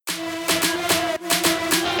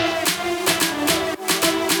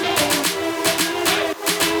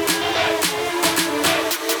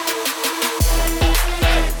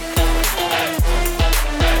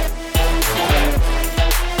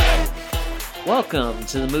Welcome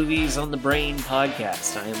to the Movies on the Brain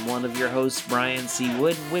podcast. I am one of your hosts, Brian C.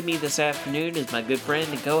 Wood, and with me this afternoon is my good friend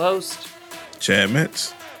and co-host, Chad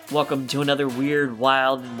Metz. Welcome to another weird,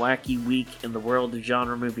 wild, and wacky week in the world of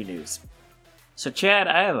genre movie news. So, Chad,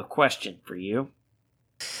 I have a question for you.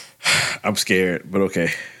 I'm scared, but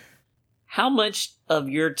okay. How much of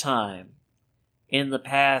your time in the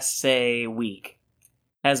past, say, week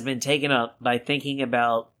has been taken up by thinking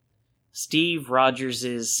about Steve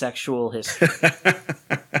Rogers' sexual history?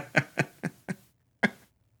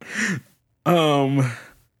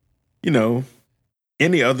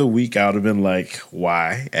 Any other week I would have been like,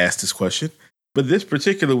 why? Ask this question. But this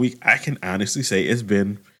particular week, I can honestly say it's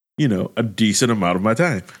been, a decent amount of my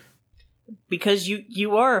time. Because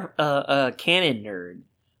you are a canon nerd.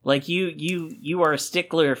 Like, you are a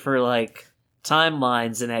stickler for, like,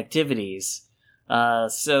 timelines and activities.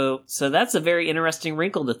 So that's a very interesting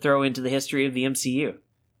wrinkle to throw into the history of the MCU.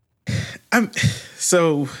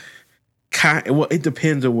 It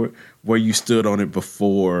depends on where you stood on it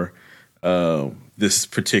before this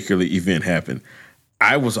particular event happened.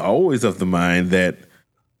 I was always of the mind that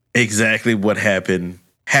exactly what happened.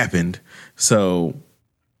 So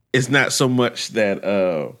it's not so much that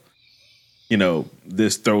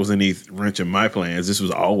this throws any wrench in my plans. This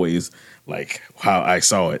was always like how I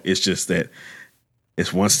saw it. It's just that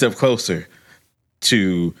it's one step closer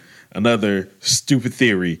to another stupid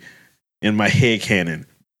theory in my head canon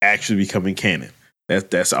actually becoming canon.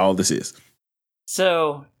 That's all this is.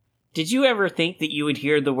 So, did you ever think that you would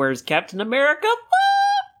hear the words Captain America?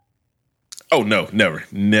 Oh, no,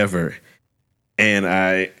 never. And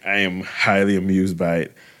I am highly amused by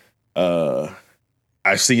it.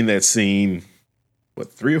 I've seen that scene,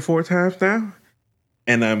 3 or 4 times now?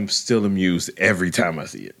 And I'm still amused every time I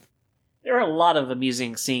see it. There are a lot of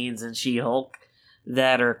amusing scenes in She-Hulk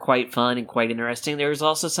that are quite fun and quite interesting. There's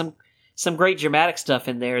also some great dramatic stuff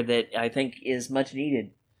in there that I think is much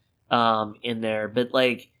needed in there. But,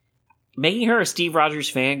 like, making her a Steve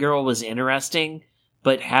Rogers fangirl was interesting,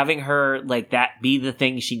 but having her, like, that be the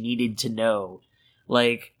thing she needed to know.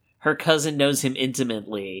 Like, her cousin knows him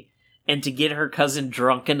intimately, and to get her cousin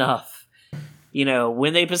drunk enough,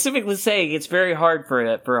 when they specifically say it's very hard for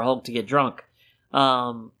a Hulk to get drunk,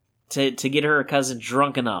 to get her cousin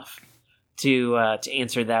drunk enough to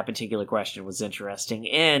answer that particular question was interesting.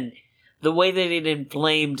 And the way that it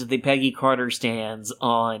inflamed the Peggy Carter stans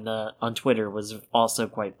on Twitter was also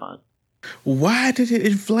quite fun. Why did it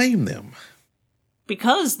inflame them?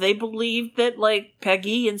 Because they believed that, like,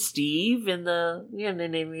 Peggy and Steve and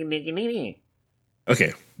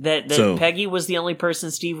okay, that Peggy was the only person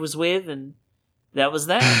Steve was with, and that was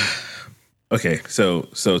that. Okay, so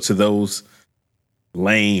to those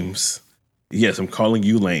lames, yes, I'm calling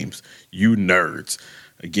you lames, you nerds.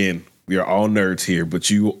 Again, we are all nerds here, but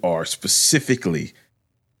you are specifically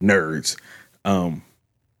nerds.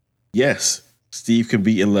 Yes, Steve can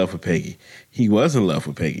be in love with Peggy. He was in love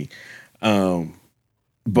with Peggy.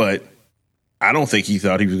 But I don't think he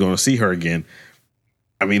thought he was going to see her again.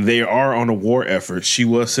 I mean, they are on a war effort. She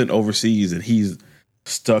was sent overseas, and he's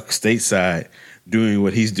stuck stateside doing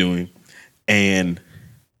what he's doing. And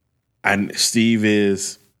Steve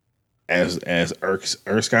is, as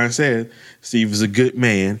Erskine said, Steve is a good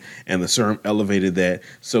man, and the serum elevated that,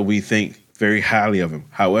 so we think very highly of him.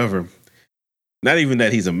 However, not even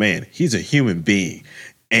that he's a man. He's a human being,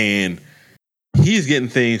 and he's getting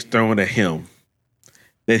things thrown at him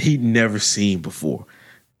that he'd never seen before.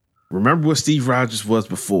 Remember what Steve Rogers was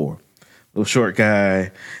before? Little short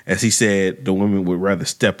guy. As he said, the women would rather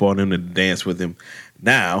step on him than dance with him.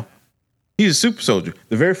 Now, he's a super soldier.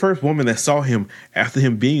 The very first woman that saw him after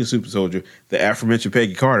him being a super soldier, the aforementioned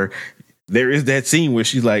Peggy Carter, there is that scene where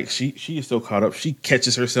she's like, she is so caught up. She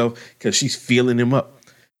catches herself because she's feeling him up.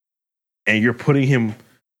 And you're putting him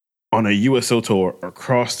on a USO tour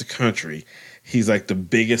across the country. He's like the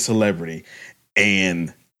biggest celebrity.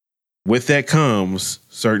 And with that comes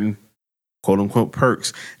certain quote unquote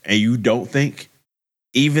perks. And you don't think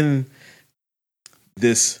even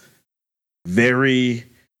this very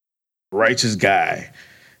righteous guy,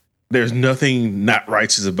 there's nothing not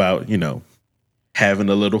righteous about, having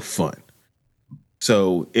a little fun.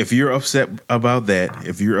 So if you're upset about that,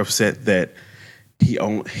 if you're upset that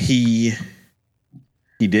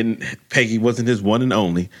Peggy wasn't his one and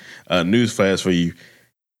only, newsflash for you,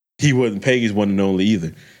 he wasn't Peggy's one and only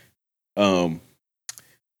either.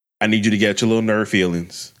 I need you to get your little nerd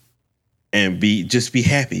feelings and be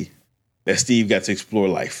happy that Steve got to explore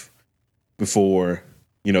life before,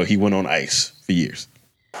 he went on ice for years.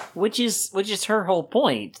 Which is her whole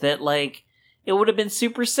point, that, like, it would have been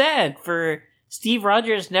super sad for Steve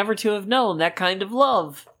Rogers never to have known that kind of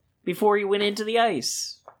love before he went into the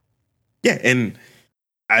ice. Yeah, and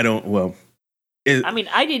I don't. Well, I mean,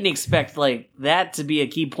 I didn't expect like that to be a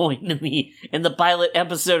key point in the pilot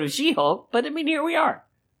episode of She-Hulk, but I mean, here we are.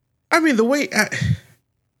 I mean, the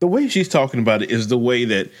way she's talking about it is the way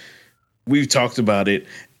that we've talked about it,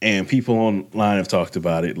 and people online have talked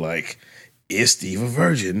about it. Like, is Steve a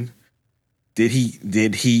virgin? Did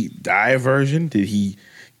he die a virgin? Did he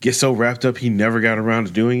get so wrapped up he never got around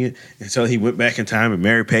to doing it until he went back in time and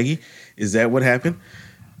married Peggy? Is that what happened?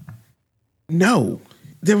 No,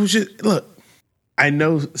 there was just look. I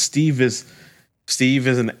know Steve is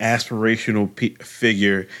an aspirational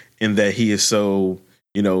figure in that he is so,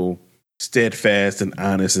 steadfast and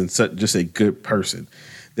honest and such just a good person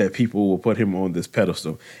that people will put him on this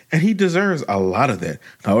pedestal. And he deserves a lot of that.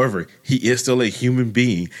 However, he is still a human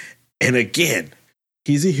being. And again,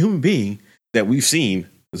 he's a human being that we've seen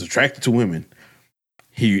is attracted to women.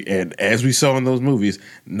 And as we saw in those movies,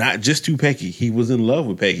 not just to Peggy, he was in love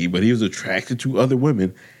with Peggy, but he was attracted to other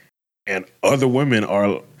women. And other women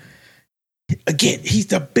are, again, he's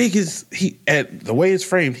the biggest, the way it's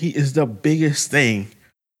framed, he is the biggest thing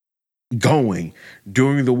going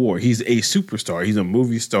during the war. He's a superstar. He's a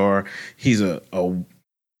movie star. He's he's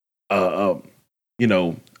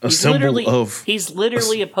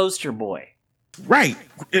literally a poster boy. Right.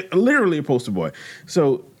 Literally a poster boy.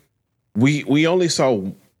 So we only saw,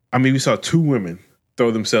 we saw two women throw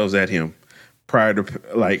themselves at him prior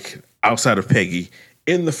to, outside of Peggy.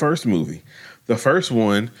 In the first movie, the first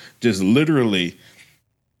one just literally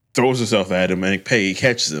throws herself at him and Peggy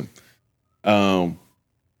catches him.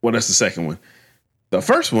 That's the second one. The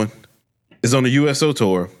first one is on the USO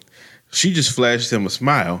tour. She just flashes him a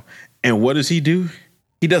smile. And what does he do?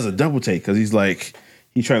 He does a double take because he's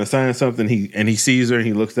trying to sign something. He sees her and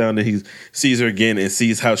he looks down and he sees her again and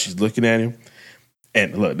sees how she's looking at him.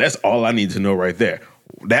 And look, that's all I need to know right there.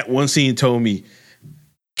 That one scene told me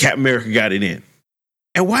Captain America got it in.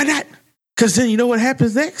 And why not? Because then you know what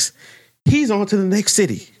happens next? He's on to the next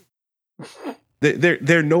city.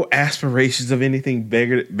 There are no aspirations of anything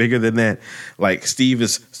bigger than that. Like, Steve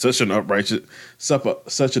is such an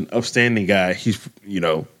upstanding guy. He's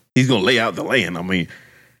gonna lay out the land. I mean,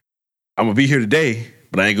 I'm gonna be here today,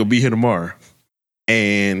 but I ain't gonna be here tomorrow.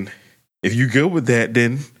 And if you're good with that,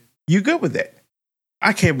 then you're good with that.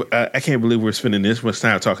 I can't believe we're spending this much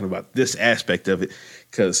time talking about this aspect of it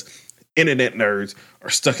because internet nerds are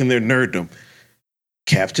stuck in their nerddom.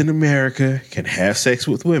 Captain America can have sex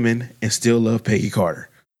with women and still love Peggy Carter.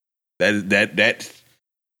 That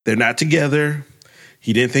they're not together.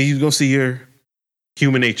 He didn't think he was going to see her.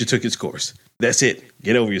 Human nature took its course. That's it.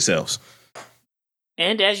 Get over yourselves.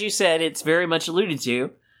 And as you said, it's very much alluded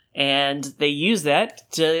to, and they use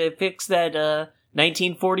that to fix that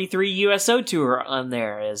 1943 USO tour on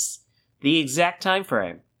there as the exact time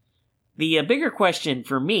frame. The bigger question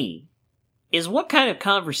for me is what kind of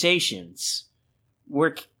conversations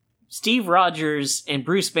were Steve Rogers and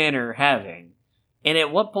Bruce Banner having, and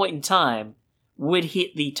at what point in time would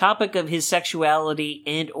the topic of his sexuality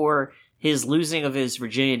and or his losing of his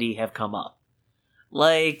virginity have come up?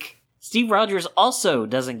 Like, Steve Rogers also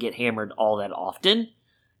doesn't get hammered all that often,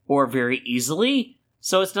 or very easily,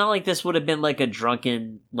 so it's not like this would have been like a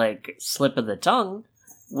drunken, slip of the tongue.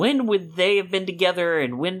 When would they have been together,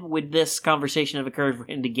 and when would this conversation have occurred for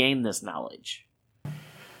him to gain this knowledge?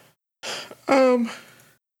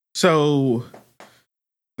 So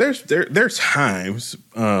there's times,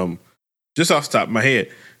 just off the top of my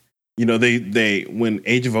head, they when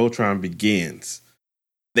Age of Ultron begins,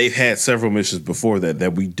 they've had several missions before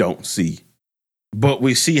that we don't see, but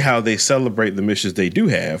we see how they celebrate the missions they do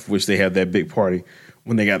have, which they have that big party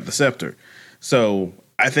when they got the scepter. So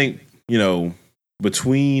I think,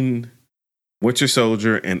 between Winter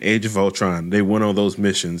Soldier and Age of Ultron, they went on those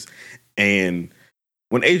missions. And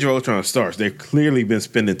when Age of Ultron starts, they've clearly been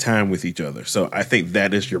spending time with each other. So I think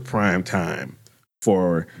that is your prime time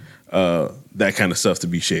for that kind of stuff to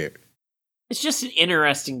be shared. It's just an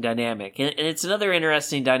interesting dynamic. And it's another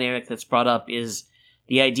interesting dynamic that's brought up is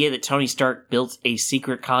the idea that Tony Stark built a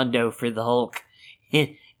secret condo for the Hulk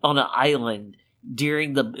on an island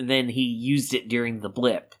then he used it during the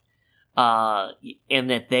blip. And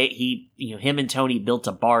that him and Tony built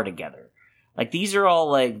a bar together. Like, these are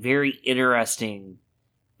all very interesting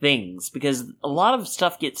things because a lot of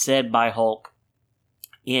stuff gets said by Hulk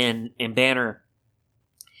and Banner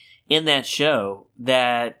in that show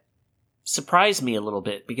that surprised me a little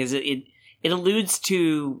bit because it alludes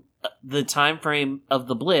to the time frame of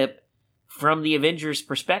the blip from the Avengers'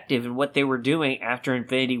 perspective and what they were doing after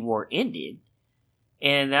Infinity War ended.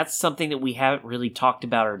 And that's something that we haven't really talked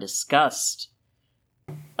about or discussed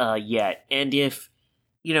yet. And if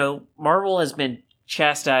Marvel has been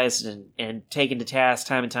chastised and taken to task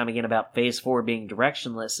time and time again about Phase 4 being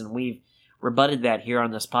directionless, and we've rebutted that here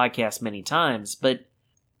on this podcast many times, but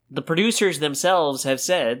the producers themselves have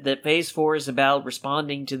said that Phase 4 is about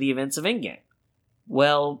responding to the events of Endgame.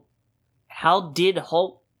 Well, how did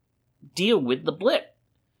Hulk deal with the blip?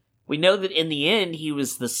 We know that in the end, he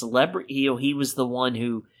was the celebrity. He was the one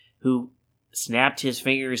who snapped his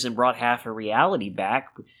fingers and brought half of reality back,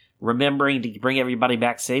 remembering to bring everybody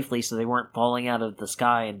back safely so they weren't falling out of the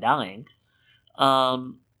sky and dying.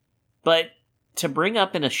 But to bring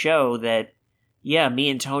up in a show that, yeah, me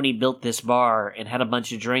and Tony built this bar and had a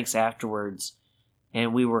bunch of drinks afterwards,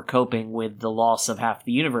 and we were coping with the loss of half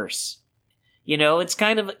the universe. It's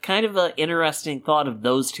kind of an interesting thought of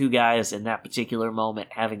those two guys in that particular moment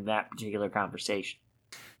having that particular conversation.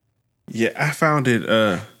 Yeah, I found it.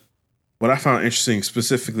 What I found interesting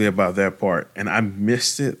specifically about that part, and I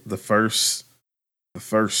missed it the first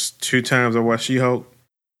 2 times I watched She-Hulk.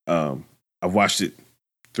 I've watched it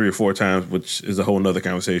 3 or 4 times, which is a whole nother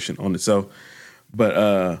conversation on itself.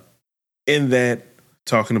 But in that,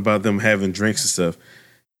 talking about them having drinks and stuff,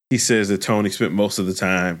 he says that Tony spent most of the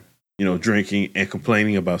time, drinking and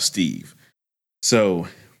complaining about Steve. So,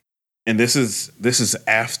 and this is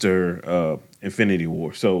after Infinity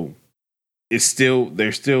War. So they're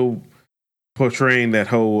still portraying that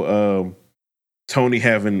whole Tony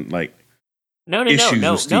having issues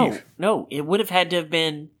with Steve. No. It would have had to have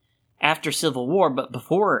been after Civil War, but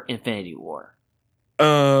before Infinity War.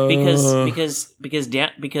 Because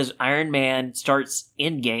Iron Man starts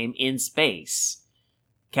Endgame in space.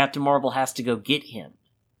 Captain Marvel has to go get him.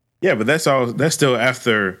 Yeah, but that's still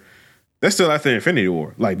after Infinity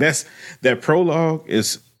War. That prologue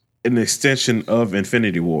is an extension of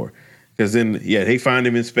Infinity War. Because then, yeah, they find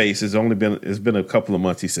him in space. It's been a couple of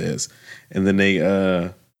months, he says, and then they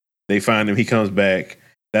find him. He comes back.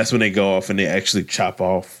 That's when they go off and they actually chop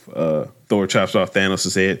off. Thor chops off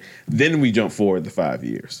Thanos' head. Then we jump forward the 5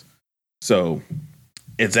 years. So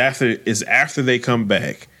it's after they come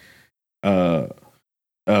back.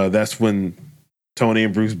 That's when Tony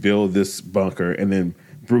and Bruce build this bunker, and then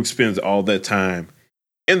Bruce spends all that time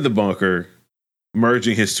in the bunker,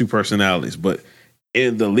 merging his 2 personalities, but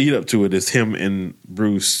in the lead up to it is him and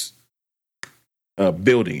Bruce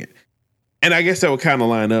building it. And I guess that would kind of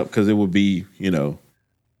line up because it would be,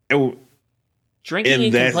 drinking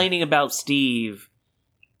and complaining about Steve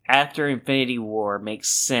after Infinity War makes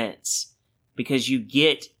sense because you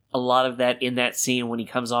get a lot of that in that scene when he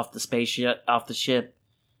comes off the spaceship, off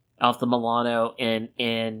the Milano,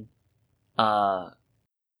 and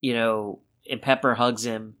Pepper hugs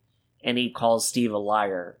him. And he calls Steve a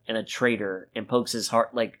liar and a traitor and pokes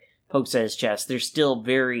at his chest. There's still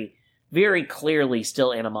very, very clearly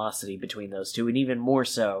still animosity between those two, and even more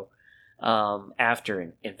so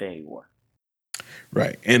after Infinity War.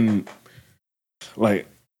 Right. And I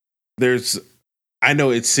know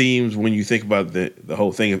it seems when you think about the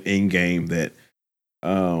whole thing of Endgame that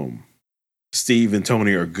Steve and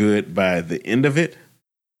Tony are good by the end of it.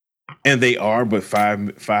 And they are, but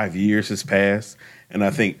 5 years has passed. And I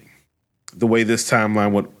think the way this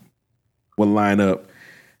timeline would line up,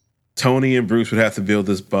 Tony and Bruce would have to build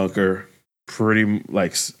this bunker pretty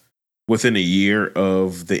within a year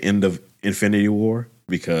of the end of Infinity War,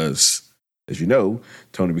 because as you know,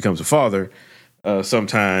 Tony becomes a father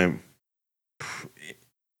sometime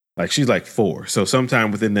she's 4. So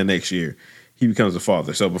sometime within the next year, he becomes a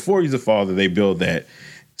father. So before he's a father, they build that.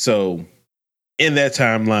 So in that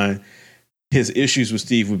timeline, his issues with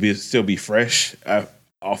Steve would still be fresh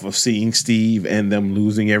off of seeing Steve and them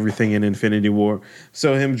losing everything in Infinity War.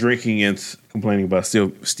 So him drinking and complaining about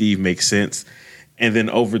Steve makes sense. And then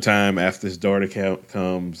over time, after his daughter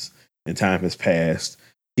comes and time has passed,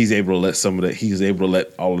 he's able to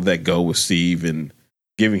let all of that go with Steve, and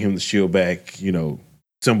giving him the shield back,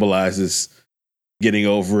 symbolizes getting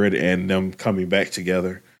over it and them coming back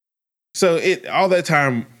together. So all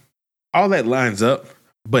that lines up,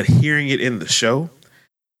 but hearing it in the show,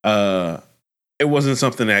 it wasn't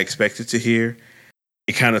something I expected to hear.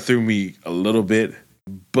 It kind of threw me a little bit,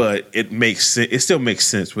 but it makes sense. It still makes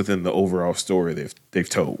sense within the overall story they've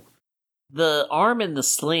told. The arm and the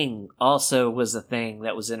sling also was a thing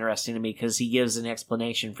that was interesting to me because he gives an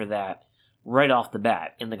explanation for that right off the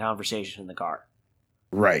bat in the conversation in the car.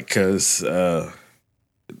 Right, because the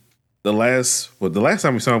last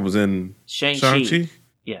time we saw him was in Shang-Chi.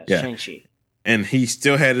 Yeah, Shang-Chi. And he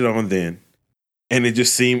still had it on then, and it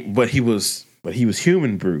just seemed, but he was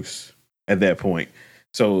human Bruce at that point.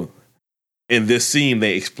 So in this scene,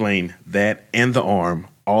 they explain that and the arm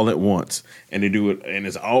all at once, and they do it, and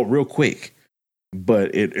it's all real quick.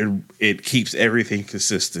 but it keeps everything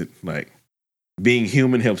consistent. Like being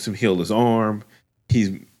human helps him heal his arm.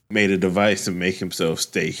 He's made a device to make himself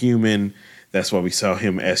stay human. That's why we saw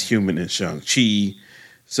him as human in Shang-Chi.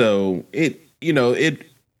 So it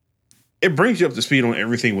brings you up to speed on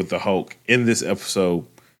everything with the Hulk in this episode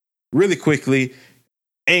really quickly,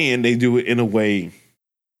 and they do it in a way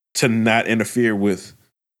to not interfere with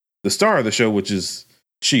the star of the show, which is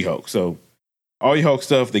She-Hulk. So all your Hulk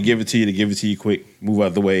stuff, they give it to you. They give it to you quick. Move out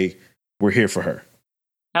of the way. We're here for her.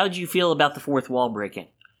 How did you feel about the fourth wall breaking?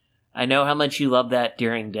 I know how much you love that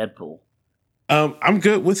during Deadpool. I'm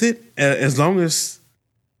good with it as long as,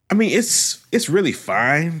 I mean, it's really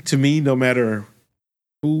fine to me, no matter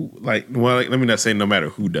who. Let me not say no matter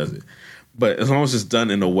who does it, but as long as it's done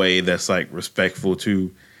in a way that's like respectful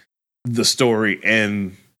to the story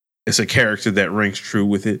and it's a character that rings true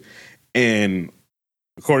with it. And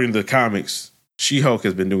according to the comics, She-Hulk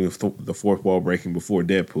has been doing the fourth wall breaking before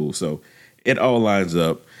Deadpool, so it all lines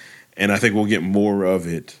up, and I think we'll get more of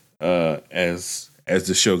it as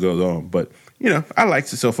the show goes on. But I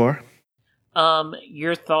liked it so far.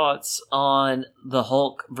 Your thoughts on the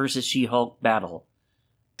Hulk versus She-Hulk battle,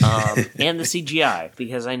 and the CGI,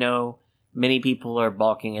 because I know many people are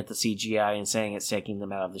balking at the CGI and saying it's taking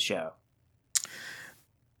them out of the show.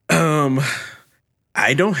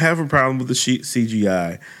 I don't have a problem with the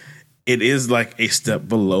CGI. It is like a step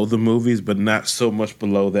below the movies, but not so much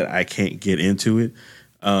below that I can't get into it.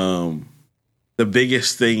 The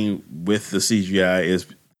biggest thing with the CGI is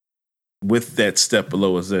with that step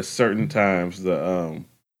below is that certain times the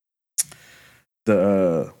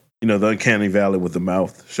uncanny valley with the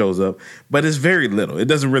mouth shows up, but it's very little. It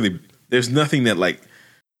doesn't really. There's nothing that like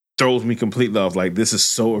throws me completely off. Like this is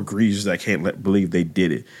so egregious, I can't believe they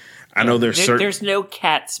did it. I know there's no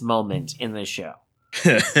Cats moment in this show.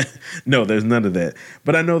 No, there's none of that.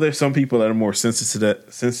 But I know there's some people that are more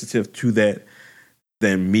sensitive to that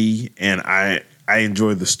than me, and I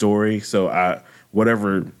enjoy the story. So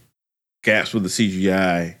whatever gaps with the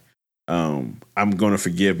CGI, I'm going to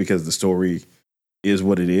forgive because the story is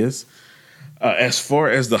what it is. As far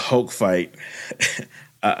as the Hulk fight,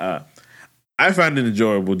 I find it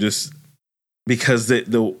enjoyable just because it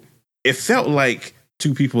felt like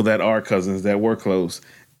two people that are cousins that were close,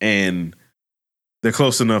 and they're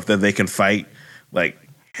close enough that they can fight, like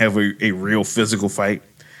have a real physical fight,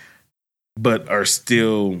 but are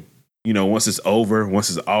still, once it's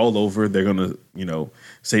all over, they're gonna,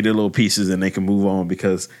 say their little pieces and they can move on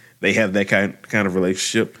because they have that kind of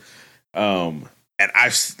relationship. And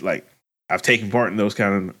I've taken part in those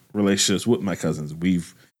kind of relationships with my cousins.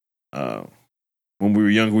 We've when we were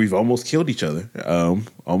younger, we've almost killed each other,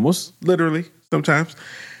 almost literally sometimes,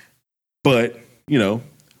 but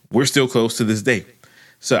we're still close to this day.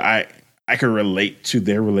 So I can relate to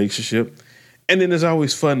their relationship. And then it's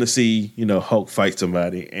always fun to see, Hulk fight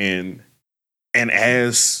somebody. And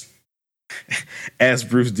as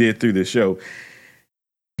Bruce did through the show,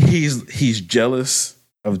 he's jealous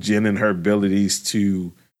of Jen and her abilities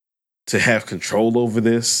to have control over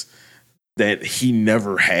this that he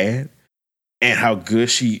never had, and how good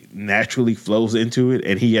she naturally flows into it.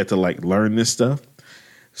 And he had to learn this stuff.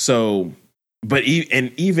 So, but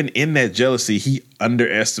even in that jealousy, he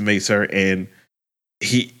underestimates her, and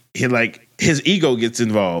he his ego gets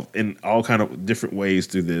involved in all kind of different ways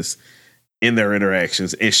through this in their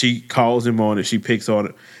interactions. And she calls him on it. She picks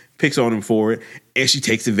on him for it, and she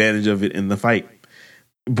takes advantage of it in the fight.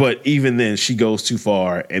 But even then, she goes too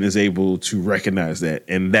far and is able to recognize that,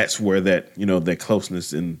 and that's where that that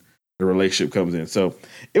closeness in the relationship comes in. So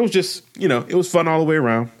it was just it was fun all the way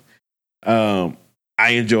around. I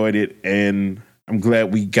enjoyed it, and I'm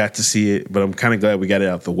glad we got to see it, but I'm kind of glad we got it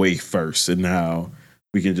out the way first, and now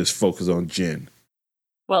we can just focus on Jen.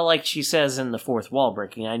 Well, like she says in the fourth wall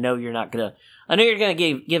breaking, I know you're gonna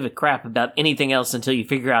give a crap about anything else until you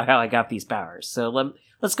figure out how I got these powers. So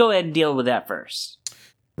let's go ahead and deal with that first.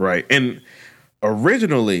 Right. And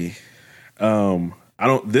originally,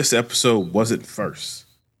 this episode wasn't first.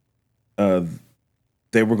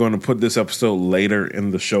 They were going to put this episode later in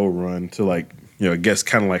the show run to I guess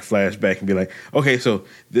kind of like flashback and be like, okay, so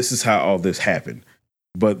this is how all this happened.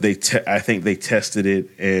 But I think they tested it,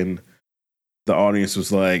 and the audience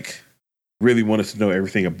was really wanted to know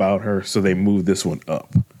everything about her, so they moved this one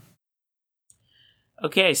up.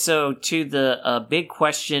 Okay, so to the big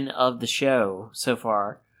question of the show so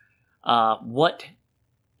far, what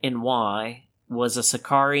and why was a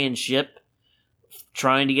Sicarian ship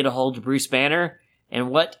trying to get a hold of Bruce Banner, and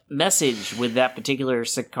what message would that particular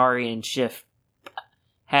Sicarian ship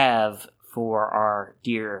have for our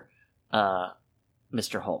dear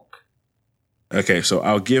Mr. Hulk? Okay, so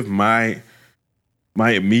I'll give my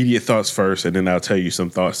my immediate thoughts first, and then I'll tell you some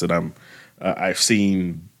thoughts that I've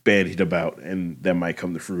seen bandied about and that might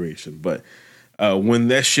come to fruition. But when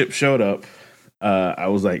that ship showed up, I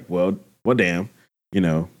was like, well, damn, you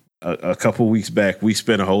know. A couple weeks back, we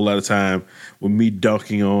spent a whole lot of time with me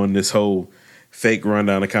dunking on this whole fake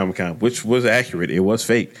rundown of Comic-Con, which was accurate. It was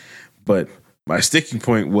fake. But my sticking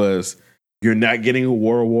point was you're not getting a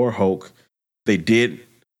World War Hulk. They did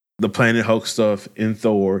the Planet Hulk stuff in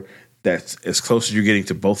Thor. That's as close as you're getting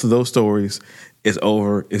to both of those stories. It's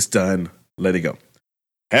over. It's done. Let it go.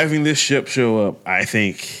 Having this ship show up, I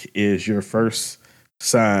think, is your first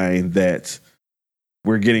sign that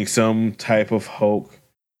we're getting some type of Hulk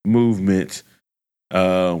movement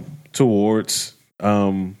towards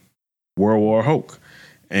World War Hulk.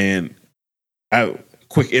 And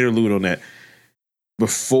quick interlude on that.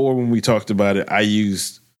 Before, when we talked about it, I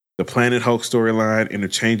used the Planet Hulk storyline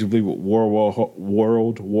interchangeably with World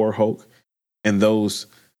War Hulk. And those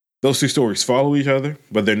two stories follow each other,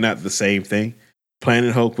 but they're not the same thing.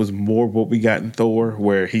 Planet Hulk was more what we got in Thor,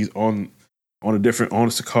 where he's on a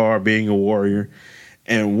Sakaar being a warrior.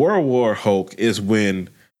 And World War Hulk is when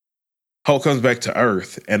Hulk comes back to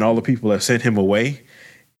Earth and all the people that sent him away,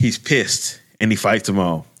 he's pissed and he fights them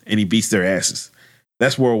all and he beats their asses.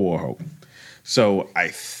 That's World War Hulk. So I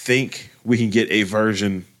think we can get a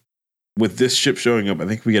version with this ship showing up. I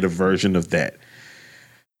think we get a version of that.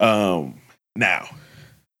 Now,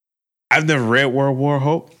 I've never read World War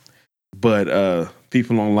Hulk, but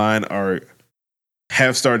people online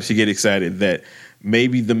have started to get excited that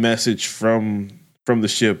maybe the message from the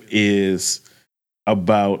ship is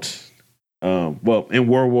about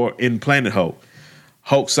in Planet Hulk,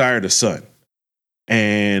 Hulk sired a son,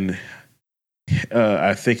 and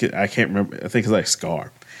I can't remember. I think it's like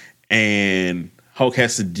Scar, and Hulk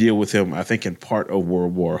has to deal with him. I think in part of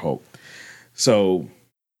World War Hulk. So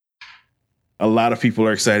a lot of people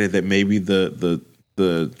are excited that maybe the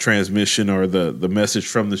transmission or the message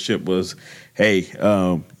from the ship was, hey,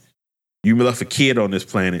 you left a kid on this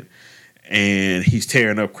planet and he's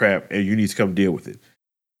tearing up crap and you need to come deal with it.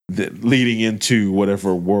 Leading into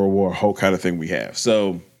whatever World War Hulk kind of thing we have.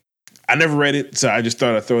 So I never read it, so I just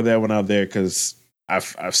thought I'd throw that one out there because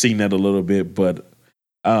I've seen that a little bit. But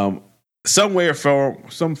some way or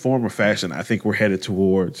some form or fashion, I think we're headed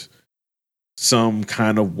towards some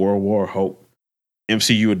kind of World War Hulk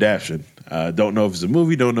MCU adaptation. Don't know if it's a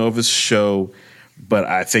movie, don't know if it's a show, but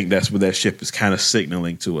I think that's what that ship is kind of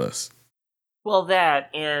signaling to us. Well, that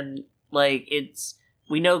and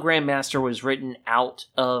we know Grandmaster was written out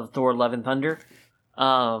of Thor: Love and Thunder.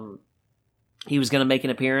 He was going to make an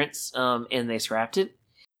appearance, and they scrapped it.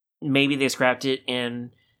 Maybe they scrapped it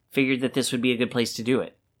and figured that this would be a good place to do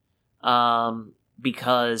it.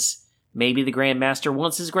 Because maybe the Grandmaster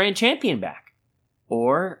wants his Grand Champion back.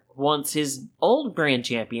 Or wants his old Grand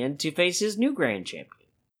Champion to face his new Grand Champion.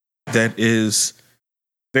 That is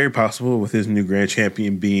very possible, with his new Grand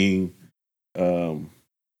Champion being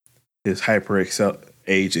his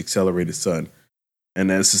age accelerated son. And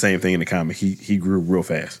that's the same thing in the comic. He grew real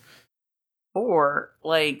fast. Or,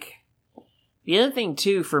 the other thing,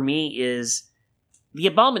 too, for me is the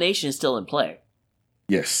Abomination is still in play.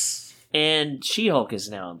 Yes. And She-Hulk is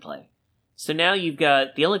now in play. So now you've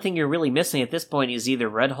got, the only thing you're really missing at this point is either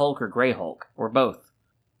Red Hulk or Grey Hulk, or both.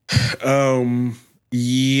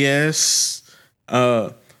 Yes.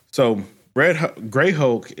 So Grey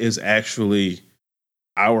Hulk is actually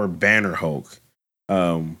our Banner Hulk.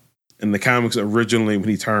 In the comics, originally when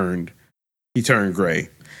he turned gray,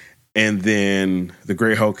 and then the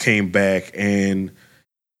Grey Hulk came back, and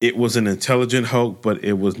it was an intelligent Hulk, but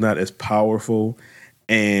it was not as powerful.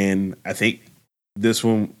 And I think this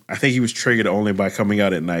one, he was triggered only by coming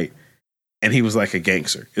out at night, and he was like a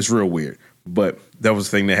gangster. It's real weird, but that was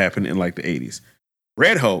the thing that happened in the 80s.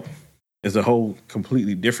 Red Hulk is a whole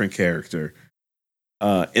completely different character.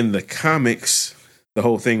 In the comics, the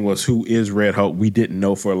whole thing was, who is Red Hulk? We didn't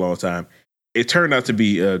know for a long time. It turned out to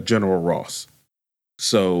be General Ross.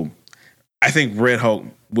 So I think Red Hulk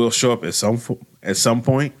will show up at some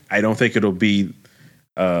point. I don't think it'll be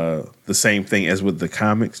the same thing as with the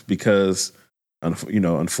comics because,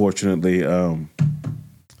 unfortunately,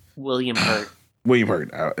 William Hurt.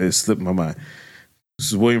 It slipped my mind. This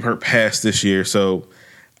is William Hurt passed this year, so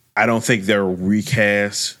I don't think they'll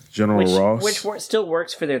recast General Ross. Which still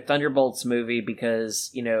works for their Thunderbolts movie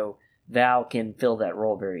because, Val can fill that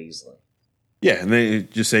role very easily. Yeah, and they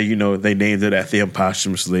just say, they named it after him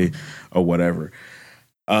posthumously or whatever.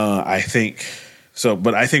 I think so,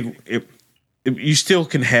 but I think you still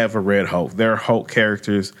can have a Red Hulk. There are Hulk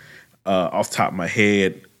characters off the top of my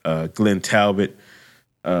head. Glenn Talbot,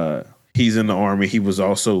 He's in the army. He was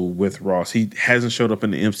also with Ross. He hasn't showed up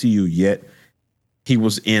in the MCU yet. He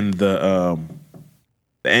was in the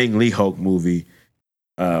Ang Lee Hulk movie,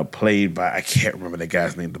 played by, I can't remember the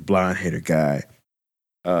guy's name, the blonde-headed guy.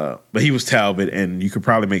 But he was Talbot, and you could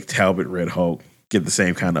probably make Talbot Red Hulk, get the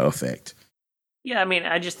same kind of effect. Yeah, I mean,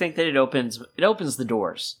 I just think that it opens the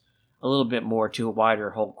doors a little bit more to a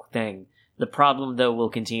wider Hulk thing. The problem, though, will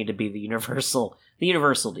continue to be the Universal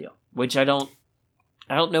deal, which I don't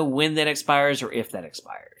know when that expires or if that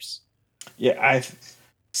expires. Yeah,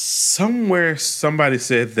 somewhere somebody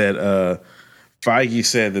said that Feige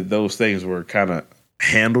said that those things were kind of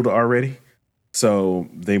handled already, so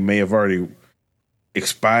they may have already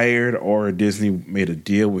expired, or Disney made a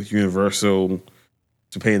deal with Universal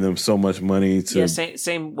to pay them so much money to. Yeah,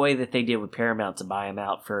 same way that they did with Paramount to buy them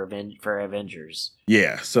out for Avengers.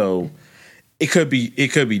 Yeah, so it could be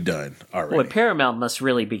done already. Boy, Paramount must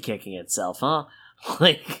really be kicking itself, huh?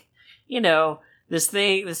 Like, this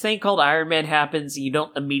thing called Iron Man happens. You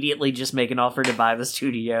don't immediately just make an offer to buy the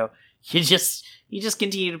studio. You just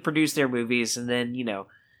continue to produce their movies, and then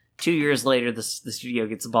 2 years later, the studio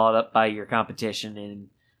gets bought up by your competition and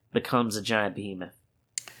becomes a giant behemoth.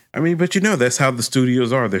 I mean, but that's how the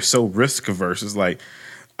studios are. They're so risk averse. It's like,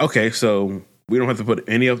 okay, so we don't have to put up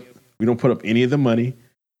any of the money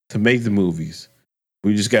to make the movies.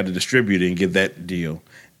 We just got to distribute it and get that deal.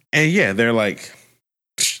 And yeah, they're like,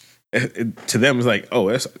 to them, it's like, oh,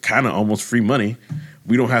 that's kind of almost free money.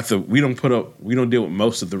 We don't deal with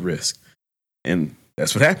most of the risk. And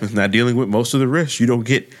that's what happens. Not dealing with most of the risk, you don't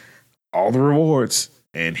get all the rewards.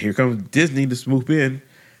 And here comes Disney to swoop in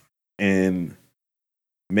and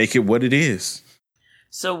make it what it is.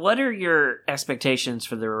 So what are your expectations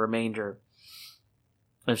for the remainder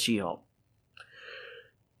of She-Hulk?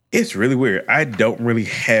 It's really weird. I don't really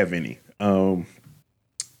have any. I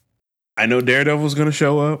know Daredevil's going to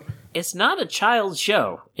show up. It's not a child's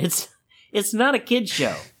show. It's not a kid's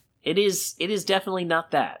show. It is definitely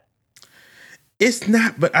not that. It's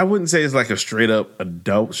not, but I wouldn't say it's like a straight up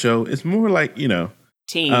adult show. It's more like,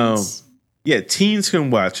 teens. Yeah, teens can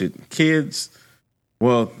watch it. Kids,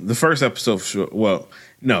 well, the first episode, sure. Well,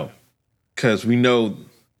 no, because we know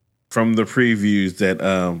from the previews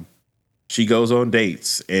that she goes on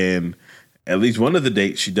dates, and at least one of the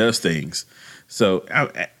dates she does things. So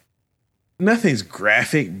nothing's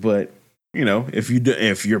graphic, but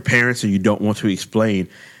if you're parents and you don't want to explain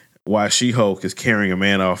why She-Hulk is carrying a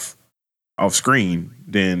man off screen,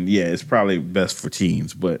 then yeah, it's probably best for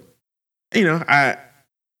teens. But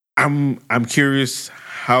I'm curious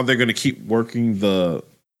how they're going to keep working the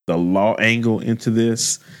law angle into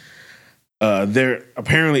this. There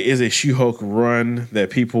apparently is a She-Hulk run that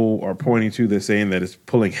people are pointing to. They're saying that it's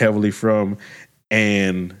pulling heavily from,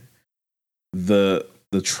 and the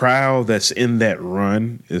trial that's in that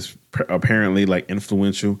run is apparently like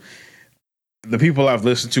influential. The people I've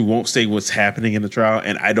listened to won't say what's happening in the trial,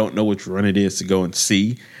 and I don't know which run it is to go and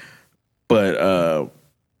see. But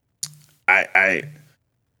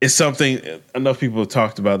it's something enough people have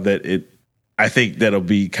talked about that I think that'll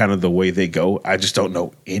be kind of the way they go. I just don't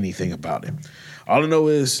know anything about it. All I know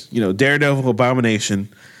is, Daredevil, Abomination.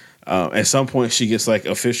 At some point, she gets like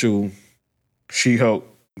official She-Hulk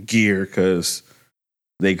gear because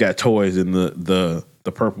they've got toys in the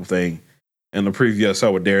purple thing. In the preview I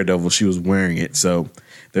saw with Daredevil, she was wearing it. So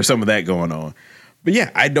there's some of that going on. But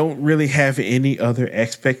yeah, I don't really have any other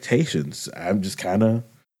expectations. I'm just kind of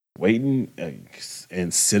waiting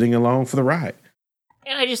and sitting along for the ride.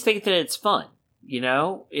 And I just think that it's fun.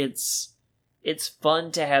 It's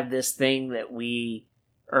fun to have this thing that we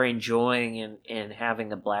are enjoying and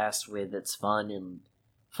having a blast with. It's fun and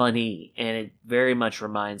funny. And it very much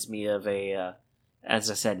reminds me of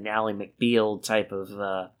as I said, an Ally McBeal type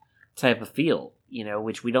of feel,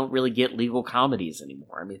 which we don't really get legal comedies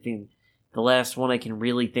anymore. I mean, the last one I can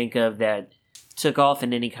really think of that took off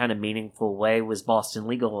in any kind of meaningful way was Boston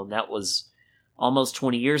Legal, and that was almost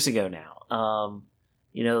 20 years ago now.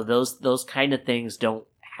 Those kind of things don't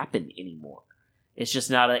happen anymore. It's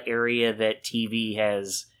just not an area that TV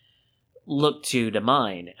has looked to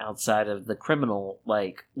mine outside of the criminal,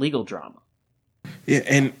 legal drama. Yeah,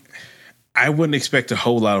 and I wouldn't expect a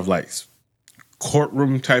whole lot of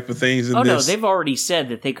courtroom type of things in this. No, they've already said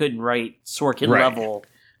that they couldn't write Sorkin level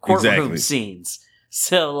courtroom scenes.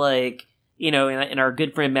 So and our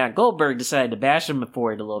good friend Matt Goldberg decided to bash him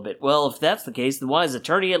for it a little bit. Well, if that's the case, then why is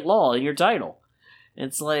attorney at law in your title?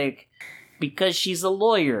 It's because she's a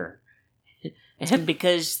lawyer. And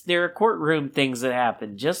because there are courtroom things that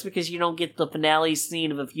happen. Just because you don't get the finale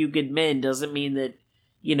scene of A Few Good Men doesn't mean that,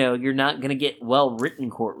 you're not going to get well-written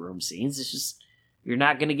courtroom scenes. It's just, you're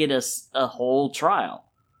not going to get a whole trial.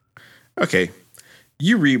 Okay,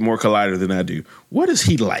 you read more Collider than I do. What is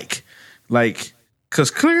he like? Like,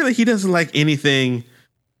 because clearly he doesn't like anything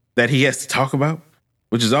that he has to talk about,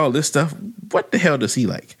 which is all this stuff. What the hell does he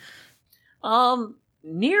like?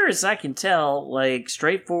 Near as I can tell, like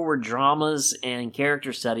straightforward dramas and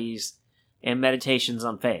character studies and meditations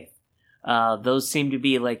on faith. Those seem to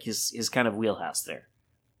be like his kind of wheelhouse there.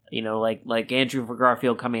 You know, like Andrew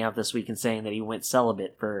Garfield coming out this week and saying that he went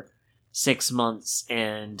celibate for 6 months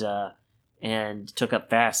and took up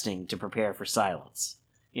fasting to prepare for silence.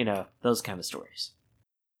 You know, those kind of stories.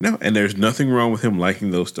 No, and there's nothing wrong with him liking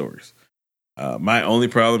those stories. My only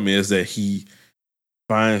problem is that he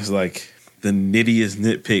finds like the nittiest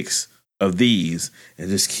nitpicks of these and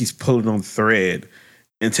just keeps pulling on thread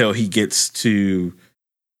until he gets to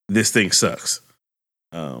this thing sucks.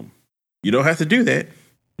 You don't have to do that.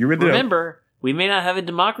 You really Remember, we may not have a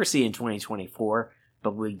democracy in 2024,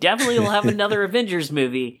 but we definitely will have another Avengers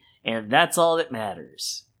movie, and that's all that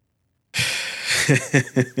matters.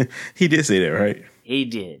 He did say that, right? He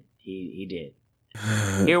did. He did.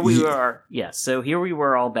 Here we are. Yes, so here we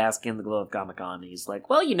were all basking in the glow of Comic-Con. And he's like,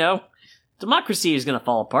 well, you know, democracy is going to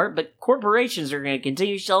fall apart, but corporations are going to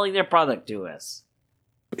continue selling their product to us.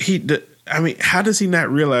 I mean, how does he not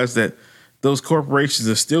realize that those corporations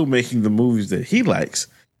are still making the movies that he likes?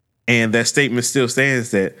 And that statement still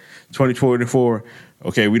stands that 2024,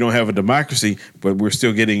 okay, we don't have a democracy, but we're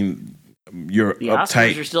still getting your the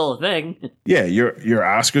uptight. Oscars are still a thing. Yeah, your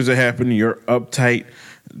Oscars are happening. Your uptight,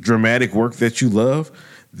 dramatic work that you love.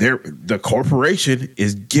 The corporation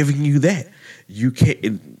is giving you that. You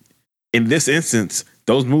can't. In this instance,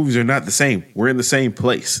 those movies are not the same. We're in the same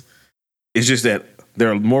place. It's just that there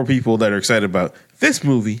are more people that are excited about this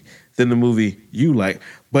movie than the movie you like,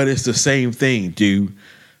 but it's the same thing, dude.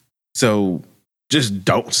 So just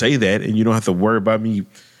don't say that, and you don't have to worry about me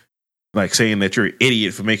like saying that you're an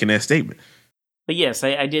idiot for making that statement. But yes,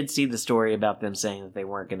 I did see the story about them saying that they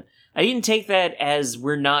weren't going to... I didn't take that as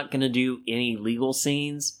we're not going to do any legal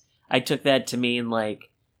scenes. I took that to mean like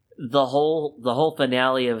the whole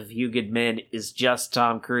finale of Few Good Men is just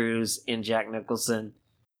Tom Cruise and Jack Nicholson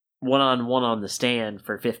one-on-one on the stand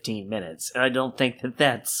for 15 minutes. And I don't think that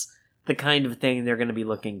that's the kind of thing they're going to be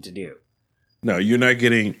looking to do. No, you're not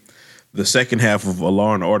getting the second half of a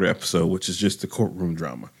Law and Order episode, which is just the courtroom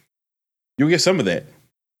drama. You'll get some of that,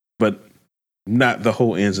 but not the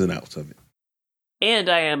whole ins and outs of it. And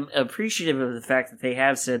I am appreciative of the fact that they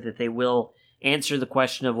have said that they will answer the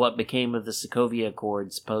question of what became of the Sokovia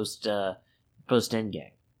Accords post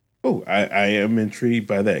Endgame. Oh, I am intrigued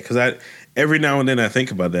by that because every now and then I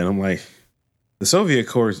think about that. I'm like, the Soviet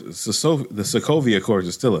Accords, the Sokovia Accords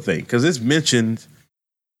are still a thing because it's mentioned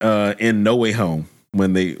in No Way Home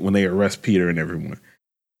when they arrest Peter and everyone.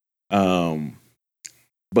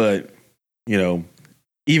 But you know,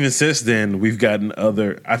 even since then we've gotten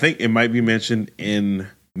other. I think it might be mentioned in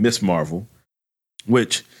Miss Marvel,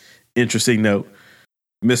 which interesting note.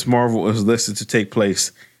 Miss Marvel is listed to take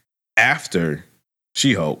place after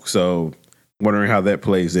She-Hulk, so wondering how that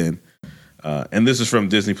plays in. And this is from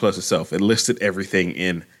Disney Plus itself. It listed everything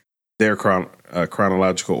in their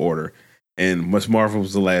chronological order. And Miss Marvel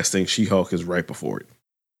was the last thing. She-Hulk is right before it.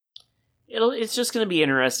 It's just going to be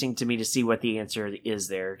interesting to me to see what the answer is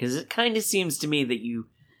there. Because it kind of seems to me that you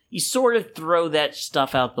sort of throw that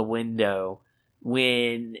stuff out the window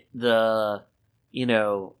when the,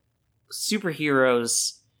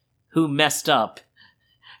 superheroes who messed up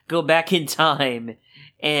go back in time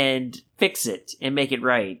and fix it and make it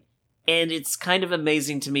right. And it's kind of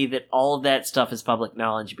amazing to me that all of that stuff is public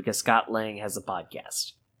knowledge because Scott Lang has a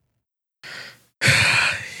podcast.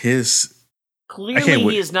 Clearly,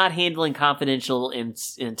 he is not handling confidential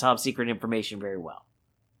and top secret information very well.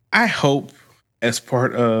 I hope, as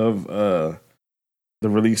part of the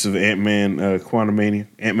release of Ant-Man Quantumania,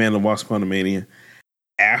 Ant-Man and the Wasp Quantumania,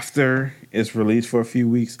 after it's released for a few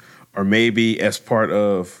weeks, or maybe as part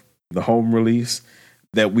of the home release,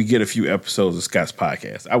 that we get a few episodes of Scott's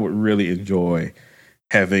podcast. I would really enjoy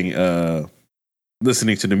having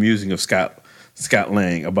listening to the musing of Scott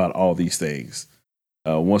Lang about all these things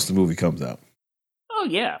once the movie comes out. Oh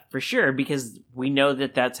yeah, for sure, because we know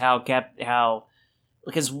that that's how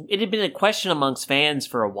because it had been a question amongst fans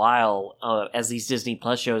for a while as these Disney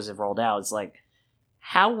Plus shows have rolled out. It's like,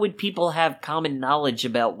 how would people have common knowledge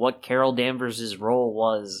about what Carol Danvers' role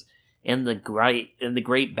was in the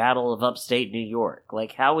great battle of upstate New York?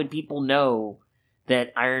 Like, how would people know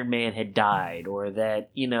that Iron Man had died, or that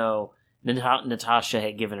Natasha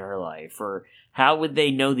had given her life, or how would they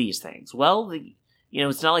know these things? Well,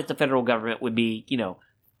 it's not like the federal government would be,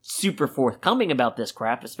 super forthcoming about this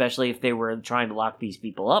crap, especially if they were trying to lock these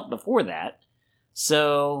people up before that.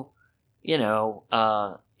 So, it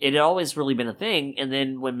had always really been a thing. And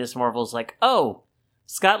then when Miss Marvel's like, oh,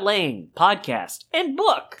 Scott Lang, podcast and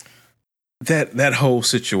book. That whole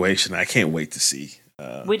situation, I can't wait to see.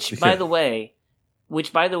 By the way,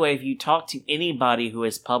 if you talk to anybody who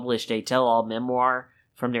has published a tell-all memoir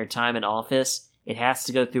from their time in office, it has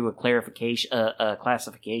to go through a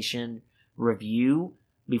classification review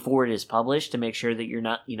before it is published to make sure that you're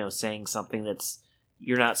not, saying something that's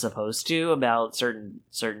you're not supposed to about certain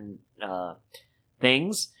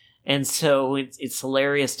things. And so it's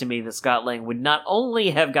hilarious to me that Scott Lang would not only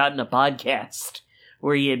have gotten a podcast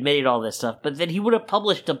where he admitted all this stuff, but that he would have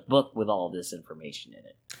published a book with all this information in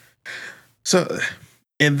it. So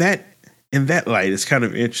in that light, it's kind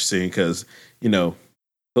of interesting because,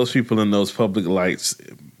 those people in those public lights,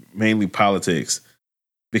 mainly politics,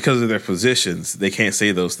 because of their positions, they can't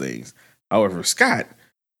say those things. However, Scott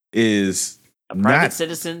is a private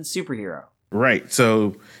citizen superhero. Right.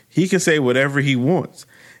 So he can say whatever he wants.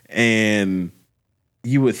 And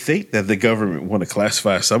you would think that the government want to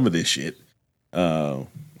classify some of this shit.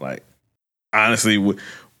 Honestly,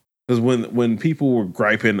 because when people were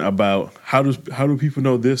griping about how do people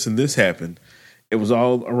know this and this happened, it was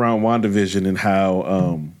all around WandaVision and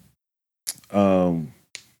how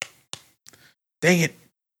dang it,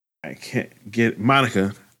 I can't get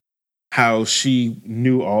Monica, how she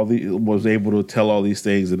knew was able to tell all these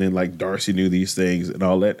things, and then like Darcy knew these things and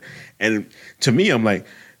all that. And to me, I'm like,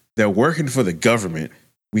 they're working for the government.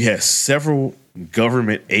 We had several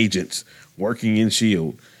government agents working in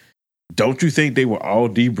S.H.I.E.L.D. Don't you think they were all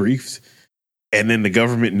debriefed? And then the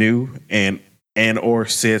government knew and or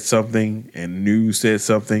said something and news said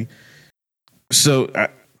something. So I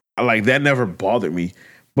like that never bothered me.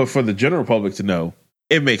 But for the general public to know,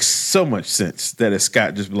 it makes so much sense that it's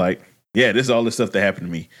Scott just like, yeah, this is all the stuff that happened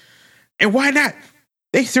to me. And why not?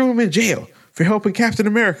 They threw him in jail for helping Captain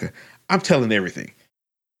America. I'm telling everything.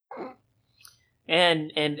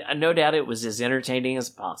 And no doubt it was as entertaining as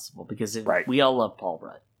possible because we all love Paul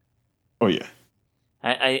Rudd. Oh, yeah.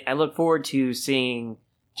 I look forward to seeing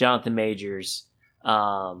Jonathan Majors,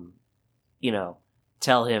 tell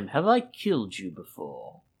him, have I killed you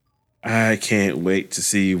before? I can't wait to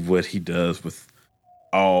see what he does with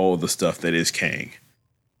all the stuff that is Kang.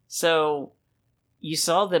 So, you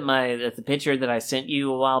saw that the picture that I sent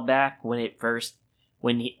you a while back when it first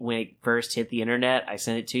hit the internet, I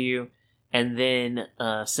sent it to you, and then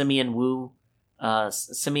Simeon Liu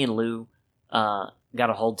got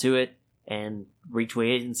a hold to it and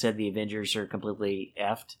retweeted and said the Avengers are completely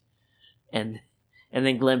effed, and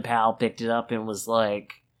then Glenn Powell picked it up and was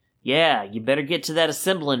like, "Yeah, you better get to that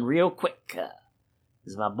assembling real quick,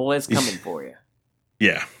 because my boy's coming for you."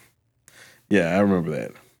 Yeah, I remember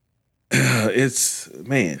that. It's,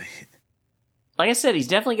 man. Like I said, he's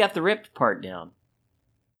definitely got the ripped part down.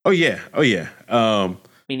 Oh yeah. I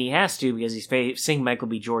mean, he has to because he's facing Michael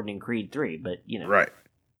B. Jordan in Creed 3, but Right,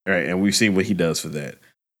 and we've seen what he does for that.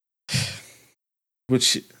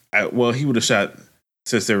 Which, he would have shot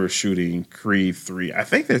since they were shooting Creed 3. I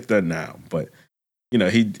think that's done now, but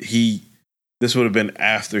he this would have been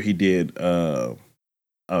after he did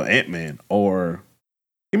Ant-Man, or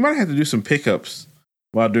he might have had to do some pickups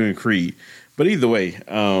while doing Creed. But either way,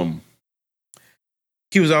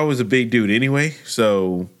 he was always a big dude anyway,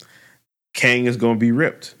 so Kang is going to be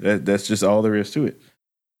ripped. That's just all there is to it.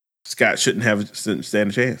 Scott shouldn't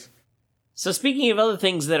stand a chance. So speaking of other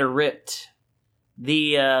things that are ripped,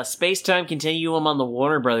 the space-time continuum on the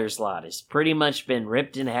Warner Brothers lot has pretty much been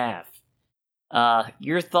ripped in half.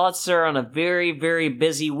 Your thoughts, sir, on a very, very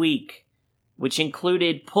busy week, which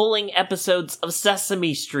included pulling episodes of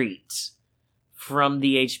Sesame Street from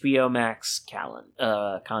the HBO Max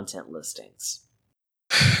content listings.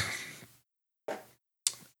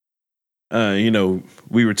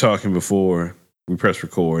 We were talking before we pressed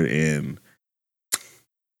record, and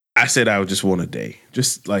I said I would just want a day,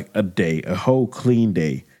 just like a day, a whole clean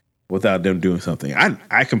day without them doing something.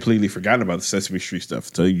 I completely forgot about the Sesame Street stuff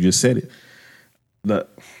until you just said it.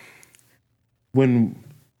 When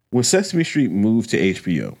Sesame Street moved to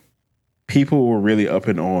HBO, people were really up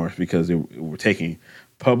in arms because they were taking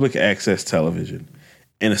public access television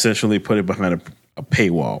and essentially put it behind a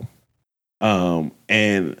paywall.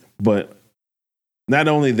 But not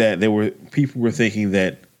only that, people were thinking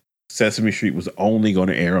that Sesame Street was only going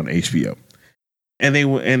to air on HBO,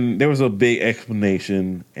 and there was a big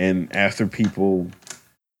explanation. And after people,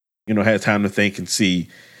 had time to think and see,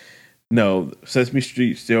 no, Sesame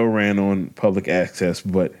Street still ran on public access,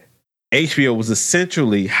 but HBO was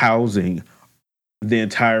essentially housing the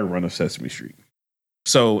entire run of Sesame Street.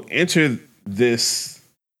 So enter this,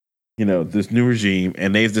 this new regime,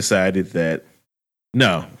 and they've decided that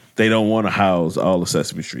no, they don't want to house all of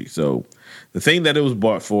Sesame Street. So the thing that it was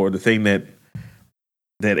bought for, the thing that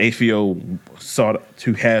HBO sought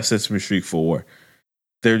to have Sesame Street for,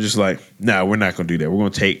 they're just like, nah, we're not going to do that. We're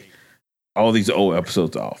going to take all these old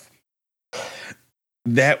episodes off.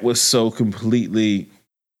 That was so completely,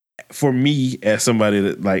 for me as somebody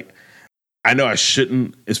that like, I know I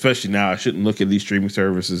shouldn't, especially now, I shouldn't look at these streaming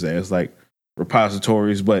services as like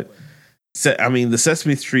repositories, but I mean, the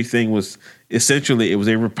Sesame Street thing was essentially, it was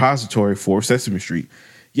a repository for Sesame Street.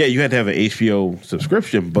 Yeah, you had to have an HBO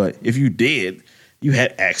subscription, but if you did, you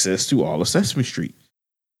had access to all of Sesame Street.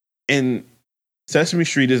 And Sesame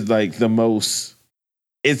Street is like the most,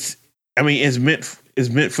 it's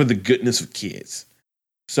meant for the goodness of kids.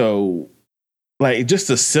 So like just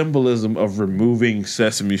the symbolism of removing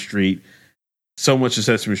Sesame Street, so much of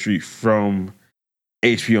Sesame Street from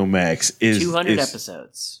HBO Max is 200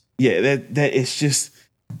 episodes. Yeah, that it's just,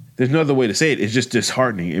 there's no other way to say it. It's just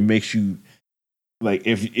disheartening. It makes you like,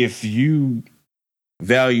 if you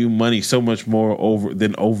value money so much more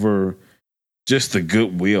over just the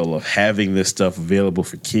goodwill of having this stuff available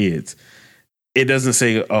for kids, it doesn't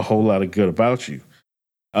say a whole lot of good about you.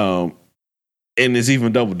 And it's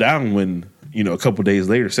even doubled down when, a couple days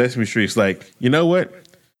later, Sesame Street's like, you know what?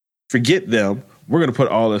 Forget them. We're going to put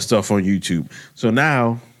all this stuff on YouTube. So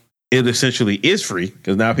now it essentially is free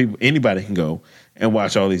because now anybody can go and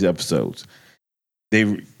watch all these episodes. They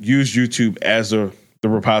use YouTube as the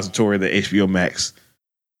repository that HBO Max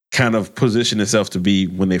kind of positioned itself to be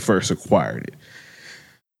when they first acquired it.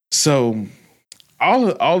 So all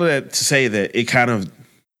of that to say that it kind of,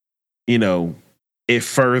 it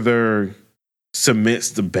further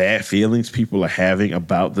cements the bad feelings people are having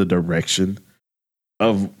about the direction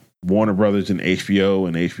of Warner Brothers and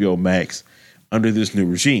HBO Max under this new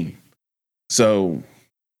regime. So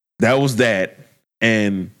that was that.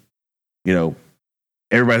 And,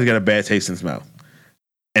 everybody's got a bad taste in his mouth.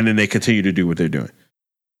 And then they continue to do what they're doing.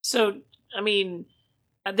 So, I mean,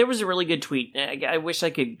 there was a really good tweet. I wish I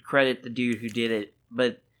could credit the dude who did it,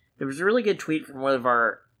 but there was a really good tweet from one of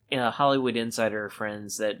our Hollywood Insider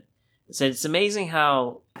friends that said it's amazing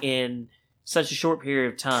how in such a short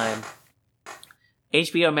period of time,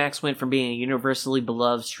 HBO Max went from being a universally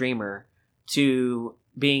beloved streamer to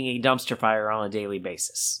being a dumpster fire on a daily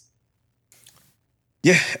basis.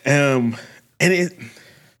 Yeah, and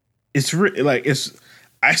it's like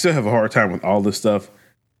I still have a hard time with all this stuff,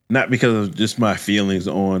 not because of just my feelings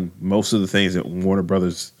on most of the things that Warner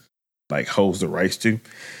Brothers like holds the rights to.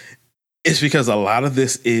 It's because a lot of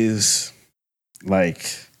this is like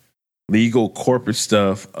legal corporate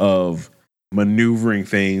stuff of maneuvering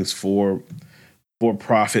things for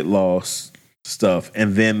profit loss stuff,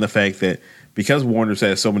 and then the fact that because Warner's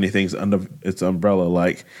has so many things under its umbrella,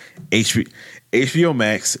 like HBO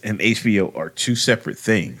Max and HBO are two separate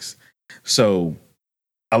things. So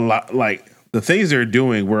a lot like the things they're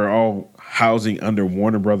doing, we're all housing under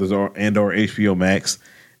Warner Brothers or HBO Max,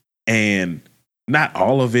 and not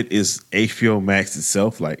all of it is HBO Max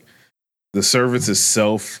itself. Like the service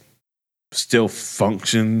itself still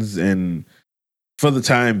functions and for the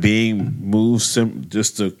time being moves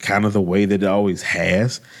just to kind of the way that it always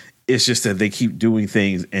has. It's just that they keep doing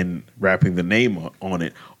things and wrapping the name on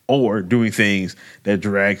it, or doing things that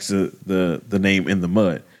drags the name in the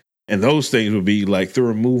mud. And those things would be like the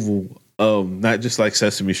removal of not just like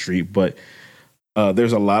Sesame Street, but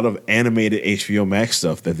there's a lot of animated HBO Max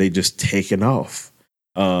stuff that they just taken off.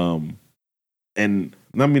 And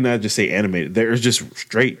let me not just say animated. There's just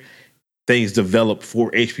straight things developed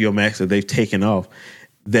for HBO Max that they've taken off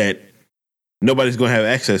that nobody's going to have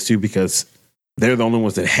access to because they're the only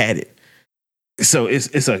ones that had it. So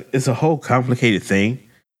it's a whole complicated thing.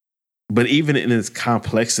 But even in its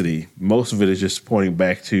complexity, most of it is just pointing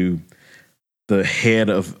back to the head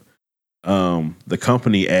of the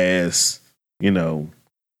company as,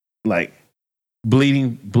 like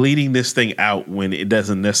bleeding this thing out when it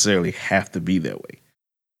doesn't necessarily have to be that way.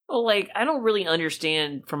 Well, I don't really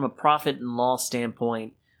understand from a profit and loss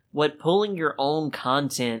standpoint what pulling your own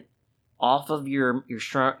content off of your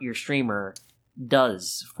streamer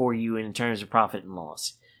does for you in terms of profit and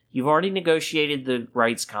loss. You've already negotiated the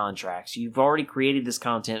rights contracts. You've already created this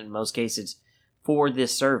content in most cases for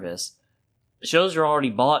this service. Shows are already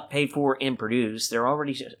bought, paid for, and produced. They're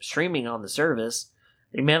already streaming on the service.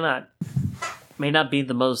 They may not be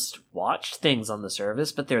the most watched things on the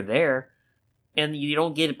service, but they're there. And you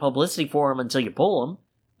don't get publicity for them until you pull them.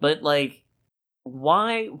 But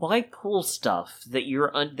why pull stuff that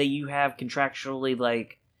you have contractually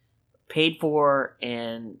paid for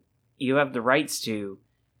and you have the rights to?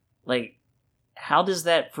 How does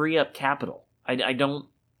that free up capital? I don't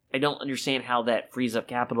don't understand how that frees up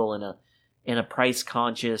capital in a price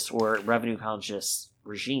conscious or revenue conscious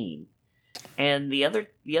regime. And the other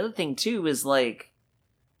thing too is like,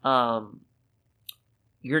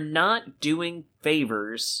 you're not doing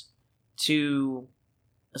favors to,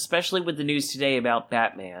 especially with the news today about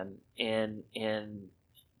Batman and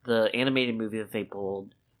the animated movie that they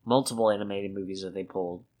pulled, multiple animated movies that they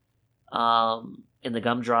pulled, in the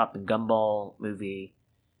Gumdrop and Gumball movie.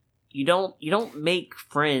 You don't make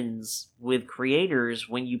friends with creators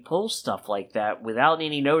when you pull stuff like that without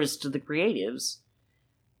any notice to the creatives,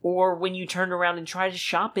 or when you turn around and try to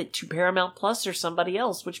shop it to Paramount Plus or somebody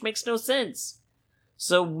else, which makes no sense.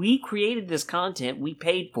 So we created this content, we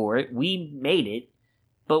paid for it, we made it,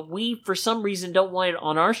 but we, for some reason, don't want it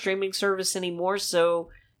on our streaming service anymore, so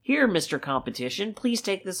here, Mr. Competition, please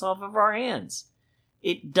take this off of our hands.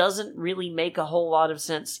 It doesn't really make a whole lot of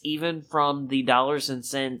sense, even from the dollars and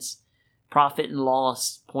cents profit and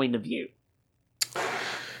loss point of view.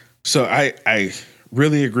 So I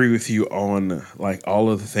really agree with you on like all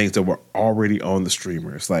of the things that were already on the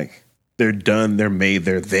streamers. Like, they're done, they're made,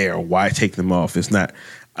 they're there. Why take them off? It's not,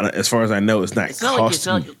 as far as I know, it's not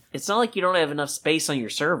costing. It's not like you don't have enough space on your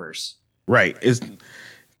servers. Right. It's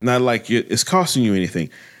not like it's costing you anything.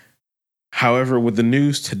 However, with the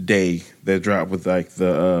news today that dropped with like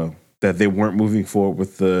that they weren't moving forward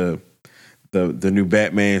with the new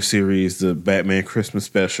Batman series, the Batman Christmas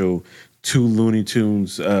special, 2 Looney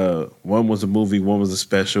Tunes. One was a movie, one was a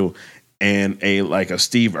special, and a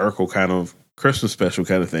Steve Urkel kind of Christmas special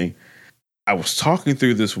kind of thing. I was talking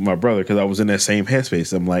through this with my brother because I was in that same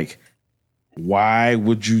headspace. I'm like, why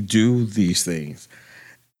would you do these things?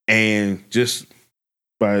 And just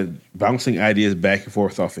by bouncing ideas back and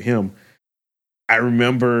forth off of him, I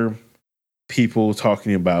remember people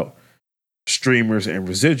talking about streamers and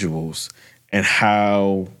residuals and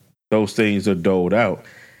how those things are doled out.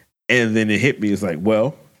 And then it hit me. It's like,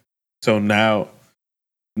 well, so now,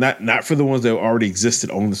 not for the ones that already existed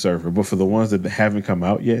on the server, but for the ones that haven't come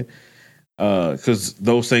out yet. Because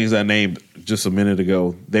those things I named just a minute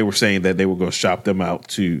ago, they were saying that they were going to shop them out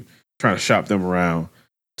to trying to shop them around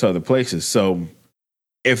to other places. So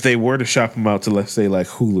if they were to shop them out to, let's say, like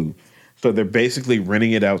Hulu, so they're basically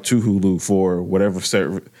renting it out to Hulu for whatever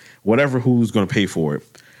Hulu's going to pay for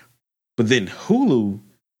it. But then Hulu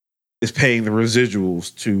is paying the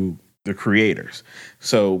residuals to the creators.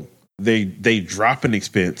 So they drop an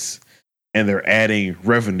expense and they're adding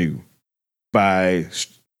revenue by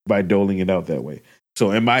doling it out that way.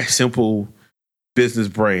 So in my simple business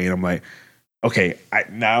brain, I'm like, okay,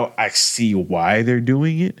 I see why they're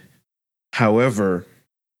doing it. However,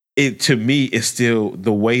 it to me is still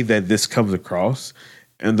the way that this comes across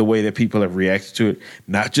and the way that people have reacted to it,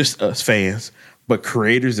 not just us fans, but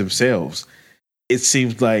creators themselves. It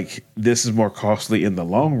seems like this is more costly in the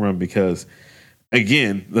long run because,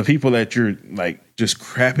 again, the people that you're like just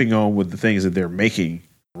crapping on with the things that they're making,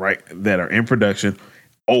 right, that are in production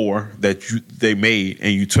or that they made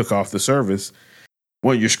and you took off the service,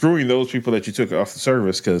 well, you're screwing those people that you took off the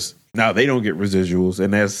service because now they don't get residuals.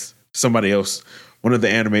 And as somebody else, one of the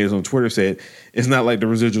animators on Twitter said, it's not like the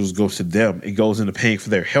residuals go to them. It goes into paying for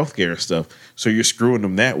their healthcare and stuff. So you're screwing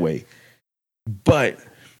them that way. But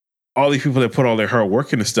all these people that put all their hard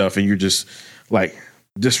work into stuff and you're just like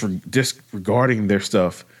disregarding their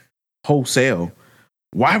stuff wholesale,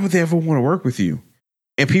 why would they ever want to work with you?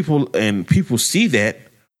 And people see that.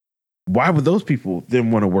 Why would those people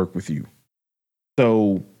then want to work with you?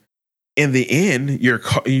 So in the end,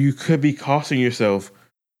 you could be costing yourself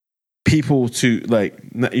people to like,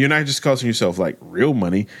 you're not just costing yourself like real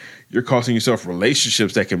money, you're costing yourself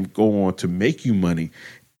relationships that can go on to make you money.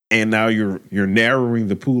 And now you're narrowing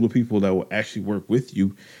the pool of people that will actually work with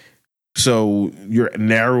you. So you're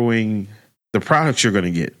narrowing the products you're going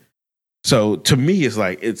to get. So to me, it's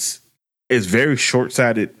like, it's very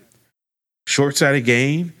short-sighted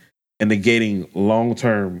gain and negating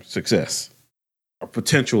long-term success or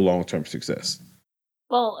potential long-term success.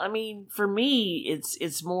 Well, I mean, for me,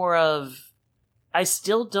 it's more of, I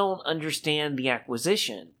still don't understand the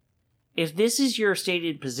acquisition. If this is your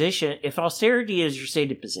stated position, if austerity is your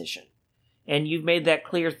stated position, and you've made that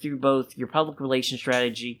clear through both your public relations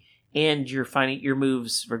strategy and your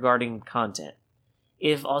moves regarding content,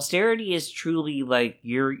 if austerity is truly like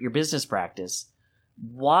your business practice,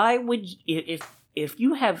 why would if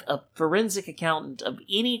you have a forensic accountant of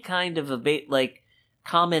any kind of like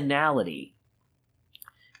commonality,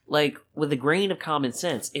 like with a grain of common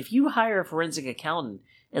sense, if you hire a forensic accountant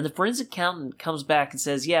and the forensic accountant comes back and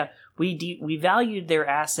says, yeah, we valued their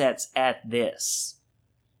assets at this,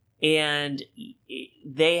 and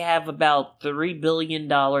they have about $3 billion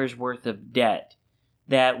worth of debt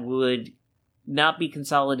that would not be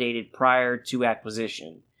consolidated prior to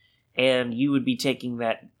acquisition, and you would be taking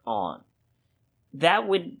that on. That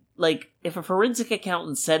would, like, if a forensic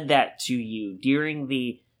accountant said that to you during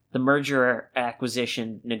the merger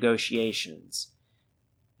acquisition negotiations,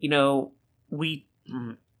 you know,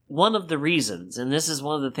 one of the reasons, and this is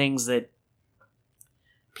one of the things that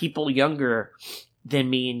people younger than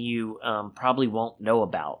me and you probably won't know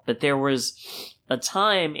about, but there was a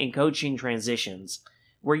time in coaching transitions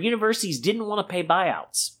where universities didn't want to pay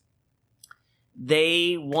buyouts.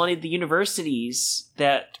 They wanted the universities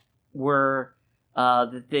that were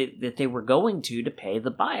that they were going to pay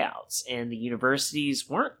the buyouts, and the universities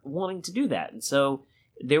weren't wanting to do that. And so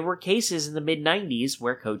there were cases in the mid-90s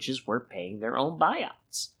where coaches were paying their own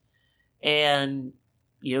buyouts. And,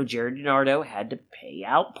 you know, Jared DiNardo had to pay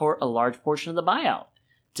out a large portion of the buyout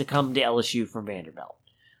to come to LSU from Vanderbilt.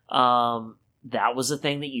 That was a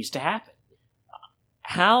thing that used to happen.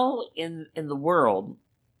 How in the world,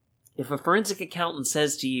 if a forensic accountant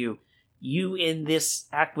says to you, you in this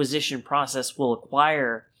acquisition process will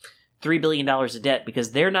acquire $3 billion of debt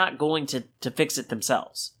because they're not going to fix it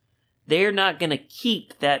themselves. They're not going to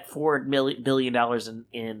keep that $4 billion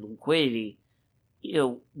in liquidity, you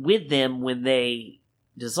know, with them when they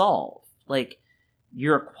dissolve. Like,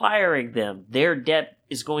 you're acquiring them. Their debt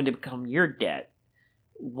is going to become your debt.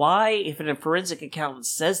 Why, if a forensic accountant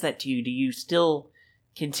says that to you, do you still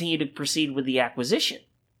continue to proceed with the acquisition?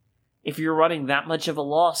 If you're running that much of a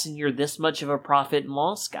loss and you're this much of a profit and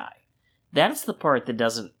loss guy. That's the part that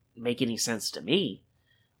doesn't make any sense to me.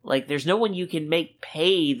 Like, there's no one you can make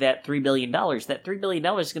pay that $3 billion. That $3 billion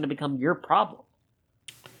is going to become your problem.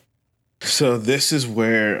 So this is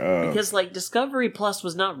where... because, like, Discovery Plus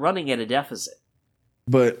was not running at a deficit.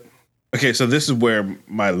 But, okay, so this is where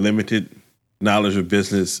my limited knowledge of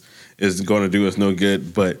business is going to do us no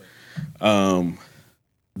good. But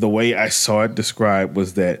the way I saw it described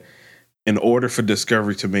was that in order for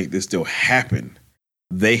Discovery to make this deal happen,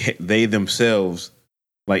 they themselves,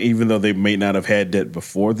 like, even though they may not have had debt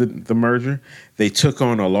before the merger, they took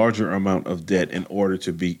on a larger amount of debt in order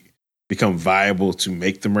to become viable to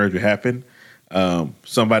make the merger happen.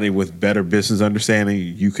 Somebody with better business understanding,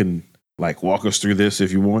 you can, like, walk us through this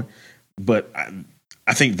if you want. But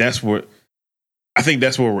I think that's where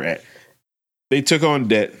we're at. They took on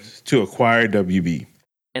debt to acquire WB.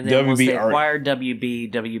 And then once they acquired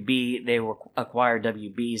WB, they acquired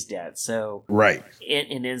WB's debt. So, right,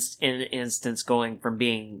 in an instance, going from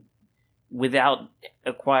being without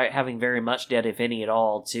having very much debt, if any at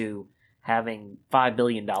all, to having $5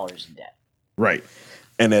 billion in debt. Right,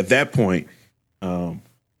 and at that point, well,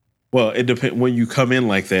 it depends. When you come in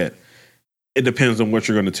like that, it depends on what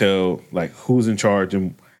you're going to tell, like, who's in charge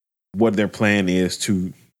and what their plan is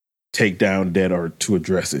to take down debt or to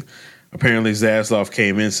address it. Apparently, Zaslav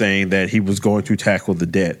came in saying that he was going to tackle the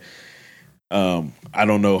debt. I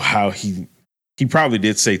don't know how he probably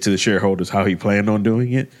did say to the shareholders how he planned on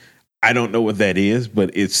doing it. I don't know what that is,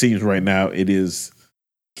 but it seems right now he's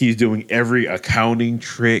doing every accounting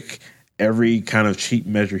trick, every kind of cheap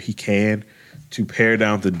measure he can to pare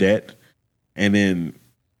down the debt. And then,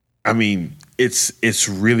 I mean, it's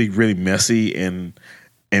really, really messy and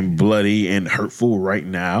bloody and hurtful right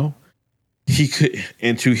now. He could,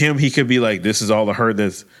 and to him, he could be like, this is all the hurt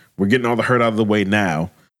we're getting all the hurt out of the way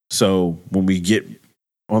now. So when we get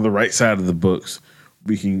on the right side of the books,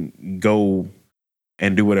 we can go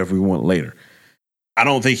and do whatever we want later. I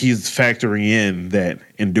don't think he's factoring in that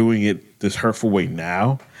in doing it this hurtful way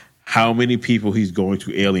now, how many people he's going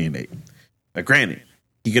to alienate. Now, granted,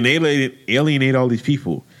 he can alienate all these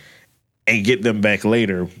people and get them back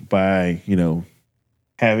later by, you know,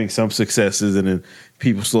 having some successes and then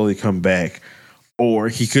people slowly come back. Or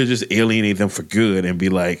he could just alienate them for good and be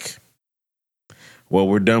like, well,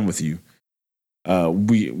 we're done with you.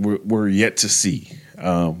 We're yet to see.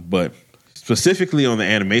 But specifically on the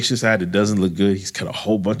animation side, it doesn't look good. He's cut a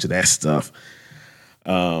whole bunch of that stuff.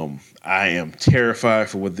 I am terrified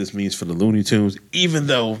for what this means for the Looney Tunes, even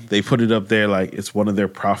though they put it up there like it's one of their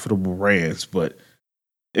profitable brands. But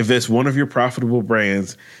if it's one of your profitable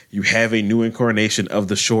brands, you have a new incarnation of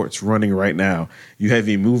the shorts running right now. You have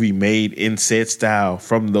a movie made in said style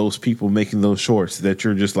from those people making those shorts that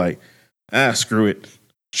you're just like, screw it,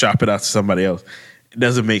 shop it out to somebody else. It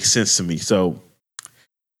doesn't make sense to me. So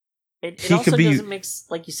it also doesn't make,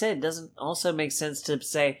 like you said, it doesn't also make sense to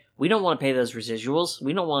say, we don't want to pay those residuals.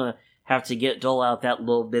 We don't want to have to dole out that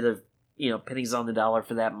little bit of, you know, pennies on the dollar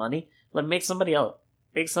for that money. Make somebody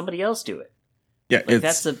else do it. Yeah, like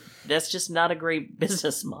that's just not a great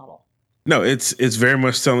business model. No, it's very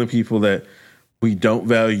much telling people that we don't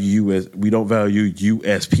value you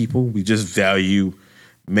as people. We just value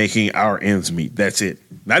making our ends meet. That's it.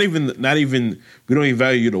 Not even. We don't even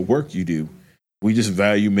value the work you do. We just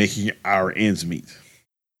value making our ends meet.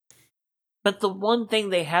 But the one thing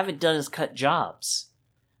they haven't done is cut jobs.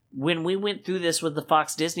 When we went through this with the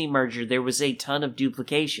Fox Disney merger, there was a ton of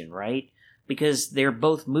duplication, right? Because they're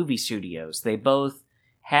both movie studios. They both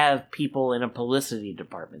have people in a publicity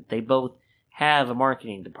department. They both have a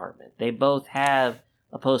marketing department. They both have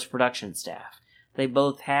a post-production staff. They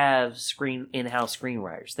both have in-house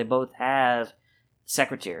screenwriters. They both have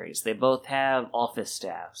secretaries. They both have office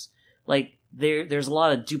staffs. Like, there's a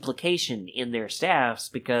lot of duplication in their staffs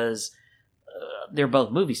because they're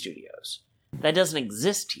both movie studios. That doesn't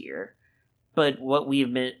exist here. But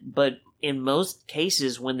in most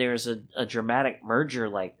cases, when there's a dramatic merger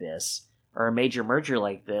like this, or a major merger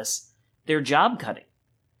like this, they're job cutting.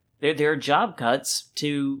 There are job cuts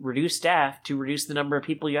to reduce staff, to reduce the number of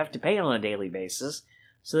people you have to pay on a daily basis,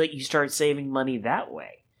 so that you start saving money that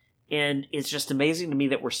way. And it's just amazing to me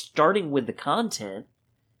that we're starting with the content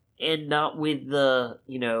and not with the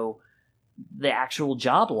actual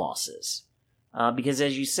job losses. Because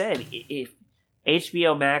as you said, if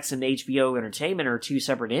HBO Max and HBO Entertainment are two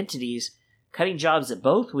separate entities, cutting jobs at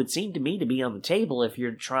both would seem to me to be on the table if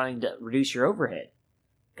you're trying to reduce your overhead.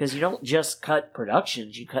 Because you don't just cut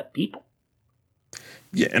productions, you cut people.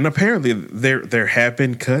 Yeah, and apparently there have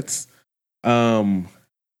been cuts. Not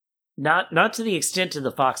to the extent of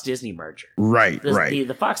the Fox Disney merger. Right.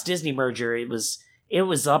 The Fox Disney merger, it was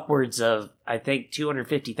upwards of, I think,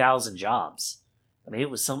 250,000 jobs. I mean, it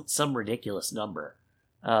was some ridiculous number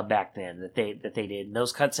back then that they did. And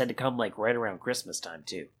those cuts had to come like right around Christmas time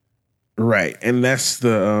too. Right, and that's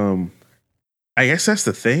the I guess that's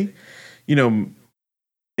the thing.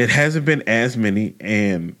 It hasn't been as many,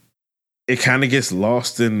 and it kind of gets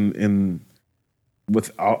lost in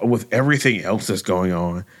with everything else that's going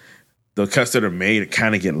on. The cuts that are made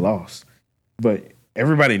kind of get lost, but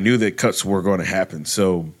everybody knew that cuts were going to happen.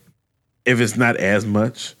 So if it's not as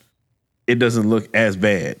much, it doesn't look as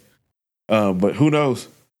bad. But who knows?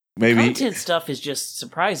 Maybe content stuff is just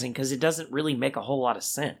surprising because it doesn't really make a whole lot of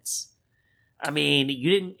sense. I mean, you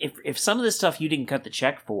didn't. If some of this stuff you didn't cut the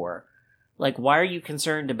check for, like, why are you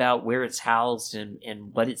concerned about where it's housed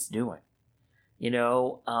and what it's doing?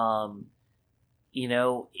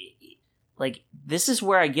 Like, this is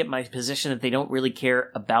where I get my position that they don't really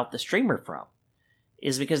care about the streamer from,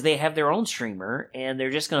 is because they have their own streamer and they're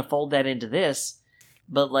just going to fold that into this.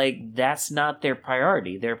 But like, that's not their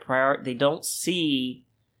priority. They don't see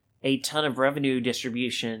a ton of revenue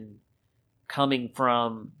distribution coming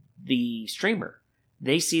from the streamer.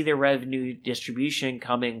 They see their revenue distribution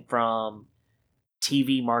coming from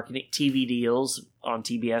TV marketing, TV deals on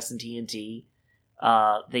TBS and TNT.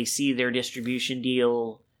 They see their distribution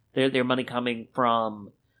deal, their money coming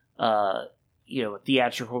from,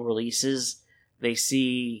 theatrical releases. They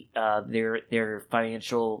see their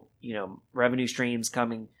financial, revenue streams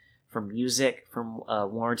coming from music, from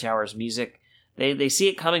Warner Towers Music. They see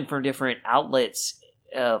it coming from different outlets,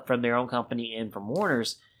 from their own company and from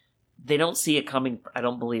Warner's. They don't see it coming, I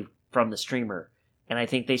don't believe, from the streamer. And I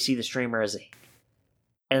think they see the streamer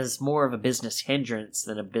as more of a business hindrance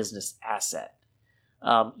than a business asset.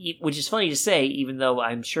 Which is funny to say, even though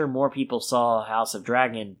I'm sure more people saw House of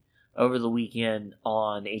Dragon over the weekend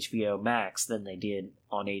on HBO Max than they did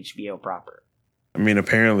on HBO proper. I mean,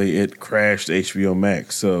 apparently it crashed HBO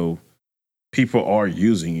Max, so people are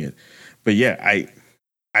using it. But yeah,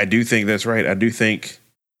 I do think that's right. I do think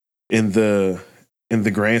in the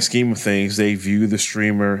grand scheme of things, they view the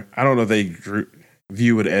streamer, I don't know if they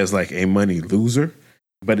view it as like a money loser,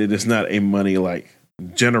 but it is not a money like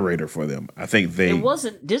generator for them. I think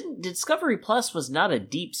Discovery Plus was not a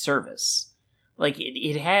deep service. Like,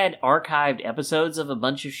 it had archived episodes of a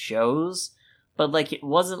bunch of shows, but like, it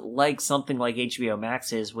wasn't like something like HBO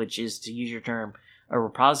Max is, which is, to use your term, a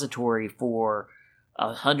repository for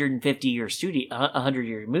a 100-year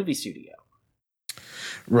movie studio.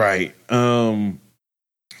 Right. I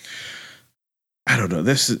don't know.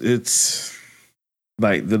 It's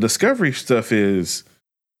like the Discovery stuff is,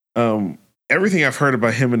 everything I've heard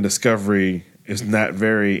about him and Discovery is not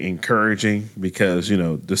very encouraging because,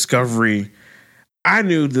 Discovery, I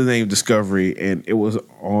knew the name Discovery and it was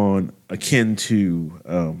on akin to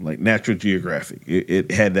like Natural Geographic.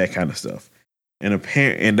 It had that kind of stuff. And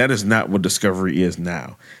that is not what Discovery is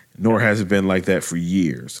now, nor has it been like that for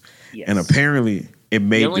years. Yes. And apparently it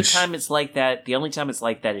made the only time it's like that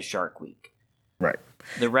is Shark Week. Right.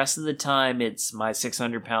 The rest of the time it's My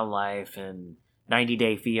 600-Pound Life and 90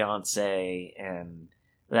 Day Fiance and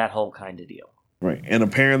that whole kind of deal. Right. And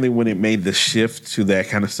apparently when it made the shift to that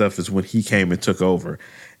kind of stuff is when he came and took over.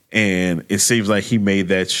 And it seems like he made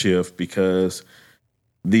that shift because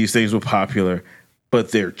these things were popular,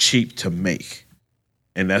 but they're cheap to make.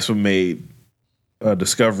 And that's what made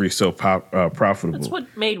Discovery so profitable. That's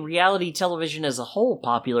what made reality television as a whole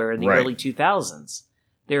popular in the early 2000s.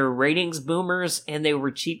 They were ratings boomers and they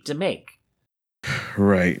were cheap to make.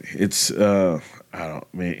 Right. It's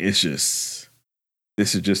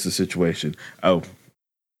this is just a situation. Oh,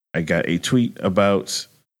 I got a tweet about,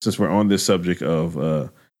 since we're on this subject of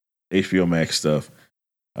HBO Max stuff.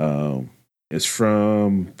 It's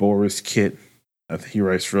from Boris Kitt. I think he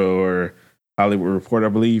writes for Hollywood Reporter, I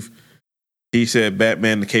believe. He said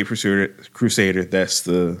Batman the Cape Crusader, that's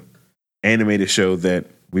the animated show that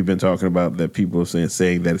we've been talking about that people are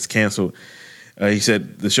saying that it's canceled. He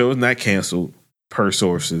said the show is not canceled per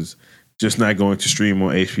sources, just not going to stream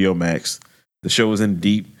on HBO Max. The show is in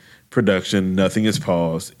deep production. Nothing is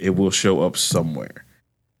paused. It will show up somewhere.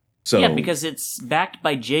 So yeah, because it's backed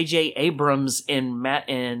by J.J. Abrams and Matt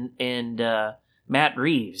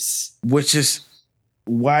Reeves, which is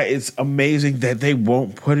why it's amazing that they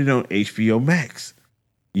won't put it on HBO Max.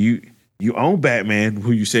 You own Batman,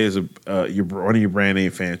 who you say is one of your brand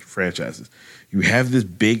name franchises. You have this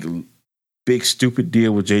big stupid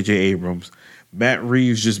deal with J.J. Abrams. Matt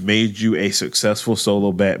Reeves just made you a successful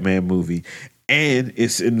solo Batman movie, and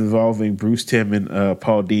it's involving Bruce Timm and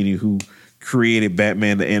Paul Dini, who created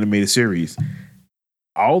Batman the animated series.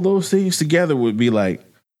 All those things together would be like,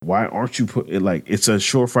 why aren't you put it, like, it's a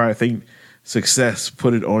surefire thing, success,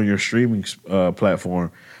 put it on your streaming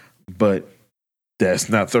platform, but that's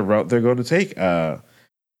not the route they're going to take.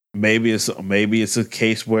 Maybe it's a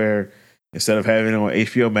case where instead of having it on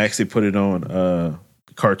HBO Max, they put it on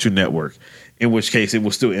Cartoon Network, in which case it will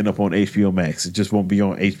still end up on HBO Max. It just won't be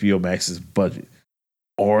on HBO Max's budget.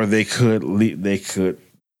 Or they could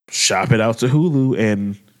shop it out to Hulu,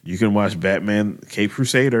 and you can watch Batman Cape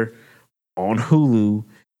Crusader on Hulu.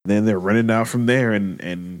 Then they're renting out from there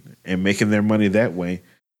and making their money that way.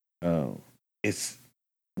 It's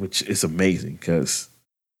amazing because,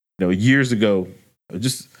 years ago,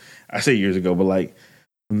 I say years ago, but like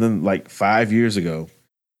 5 years ago,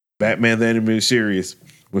 Batman the Animated Series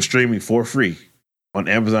was streaming for free on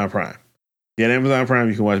Amazon Prime. Yeah, on Amazon Prime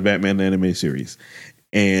you can watch Batman the Animated Series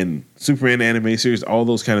and Superman the Animated Series, all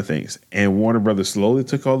those kind of things. And Warner Brothers slowly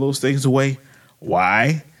took all those things away.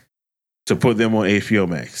 Why? To put them on HBO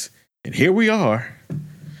Max. And here we are.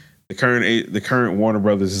 The current Warner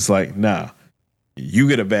Brothers is like, nah, you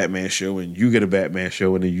get a Batman show and you get a Batman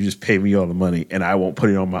show, and then you just pay me all the money, and I won't put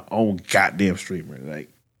it on my own goddamn streamer. Like,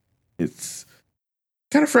 it's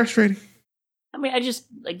kind of frustrating. I mean,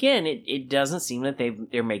 it doesn't seem that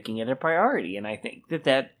they're making it a priority, and I think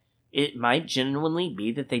that it might genuinely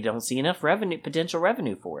be that they don't see enough potential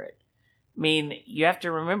revenue for it. I mean, you have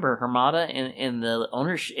to remember Hamada and the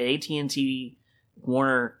ownership, AT&T,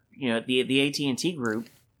 Warner, the AT&T group,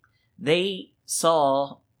 they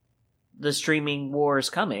saw the streaming wars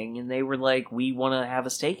coming, and they were like, we want to have a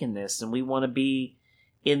stake in this, and we want to be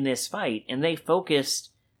in this fight, and they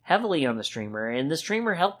focused heavily on the streamer, and the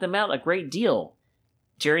streamer helped them out a great deal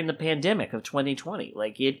during the pandemic of 2020.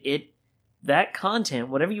 Like, that content,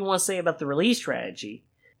 whatever you want to say about the release strategy,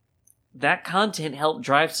 that content helped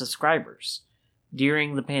drive subscribers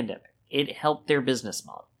during the pandemic. It helped their business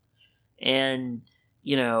model. And,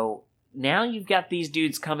 now you've got these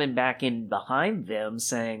dudes coming back in behind them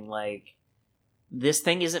saying, like, this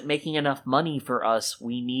thing isn't making enough money for us.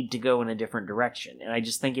 We need to go in a different direction. And I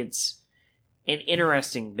just think it's an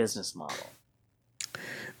interesting business model.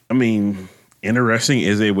 I mean, interesting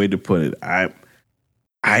is a way to put it. I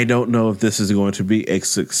don't know if this is going to be a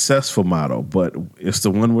successful model, but it's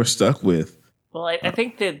the one we're stuck with. Well, I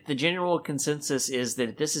think that the general consensus is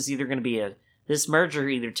that this is either going to be this merger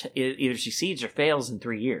either succeeds or fails in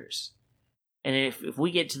 3 years. And if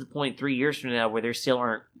we get to the point 3 years from now where they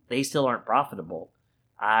still aren't profitable,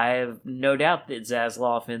 I have no doubt that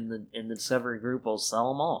Zaslav and the Discovery Group will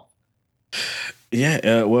sell them off.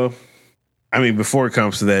 Yeah, well, I mean, before it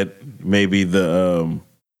comes to that, maybe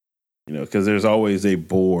because there's always a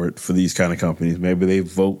board for these kind of companies. Maybe they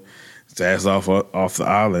vote Zaslav off the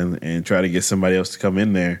island and try to get somebody else to come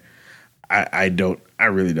in there. I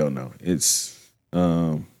really don't know. It's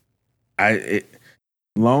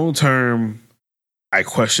long term, I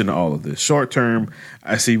question all of this. Short term,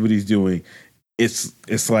 I see what he's doing.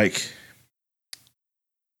 It's like,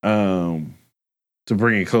 to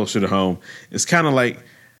bring it closer to home, it's kind of like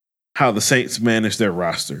how the Saints manage their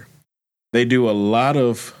roster. They do a lot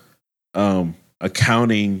of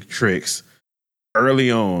accounting tricks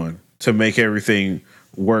early on to make everything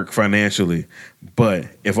work financially. But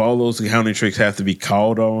if all those accounting tricks have to be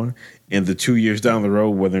called on in the 2 years down the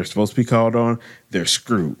road when they're supposed to be called on, they're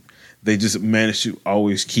screwed. They just manage to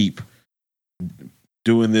always keep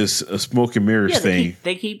doing this smoke and mirrors thing.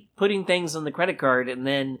 They keep putting things on the credit card and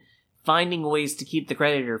then finding ways to keep the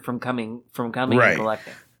creditor from coming right. and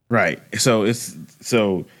collecting. Right. So it's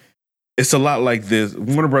a lot like this.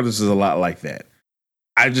 Warner Brothers is a lot like that.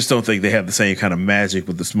 I just don't think they have the same kind of magic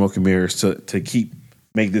with the smoke and mirrors to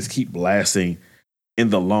make this keep lasting in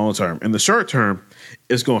the long term. In the short term,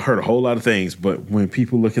 it's going to hurt a whole lot of things. But when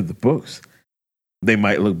people look at the books, they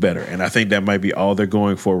might look better. And I think that might be all they're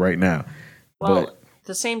going for right now. Well, at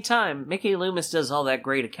the same time, Mickey Loomis does all that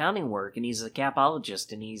great accounting work, and he's a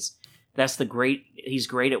capologist, and he's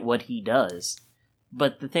great at what he does.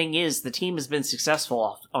 But the thing is, the team has been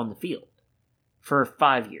successful on the field for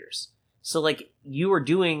 5 years. So, like, you are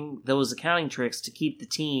doing those accounting tricks to keep the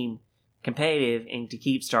team competitive and to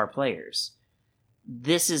keep star players.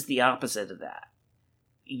 This is the opposite of that.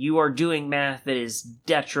 You are doing math that is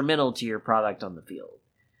detrimental to your product on the field.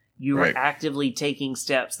 You are actively taking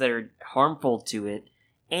steps that are harmful to it,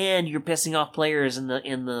 and you're pissing off players in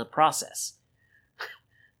the process,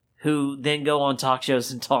 who then go on talk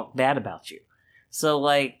shows and talk bad about you. So,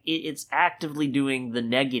 like, it's actively doing the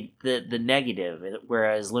negative,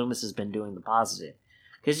 whereas Loomis has been doing the positive.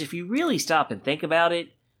 Because if you really stop and think about it,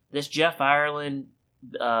 this Jeff Ireland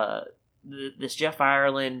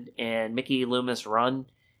and Mickey Loomis run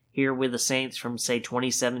here with the Saints from, say,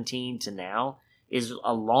 2017 to now is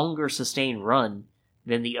a longer sustained run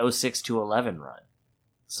than the 06 to 11 run.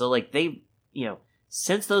 So, like,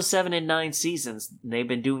 since those 7 and 9 seasons, they've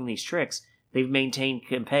been doing these tricks. They've maintained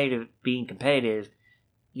being competitive,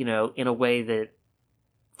 in a way that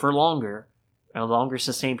for a longer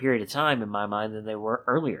sustained period of time, in my mind, than they were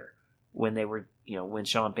earlier when they were, when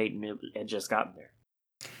Sean Payton had just gotten there.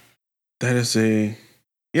 That is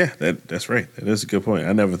that's right. That is a good point.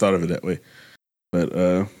 I never thought of it that way,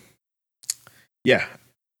 but yeah.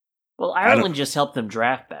 Well, Ireland just helped them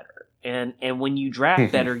draft better, and when you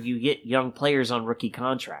draft better, you get young players on rookie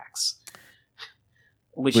contracts.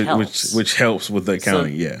 Which helps with the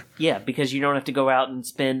accounting, Yeah, because you don't have to go out and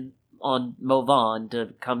spend on Mo Vaughn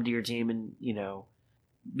to come to your team and,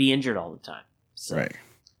 be injured all the time. So right.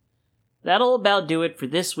 That'll about do it for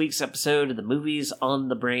this week's episode of the Movies on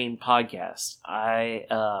the Brain podcast. I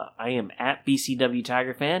am at BCW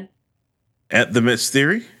Tiger Fan. At the Mets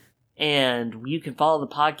Theory. And you can follow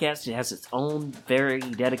the podcast. It has its own very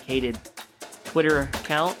dedicated Twitter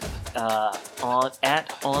account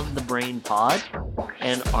on the Brain Pod,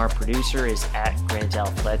 and our producer is at Grantel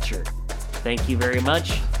Fletcher. Thank you very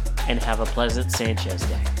much, and have a pleasant Sanchez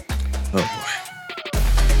day. Oh boy.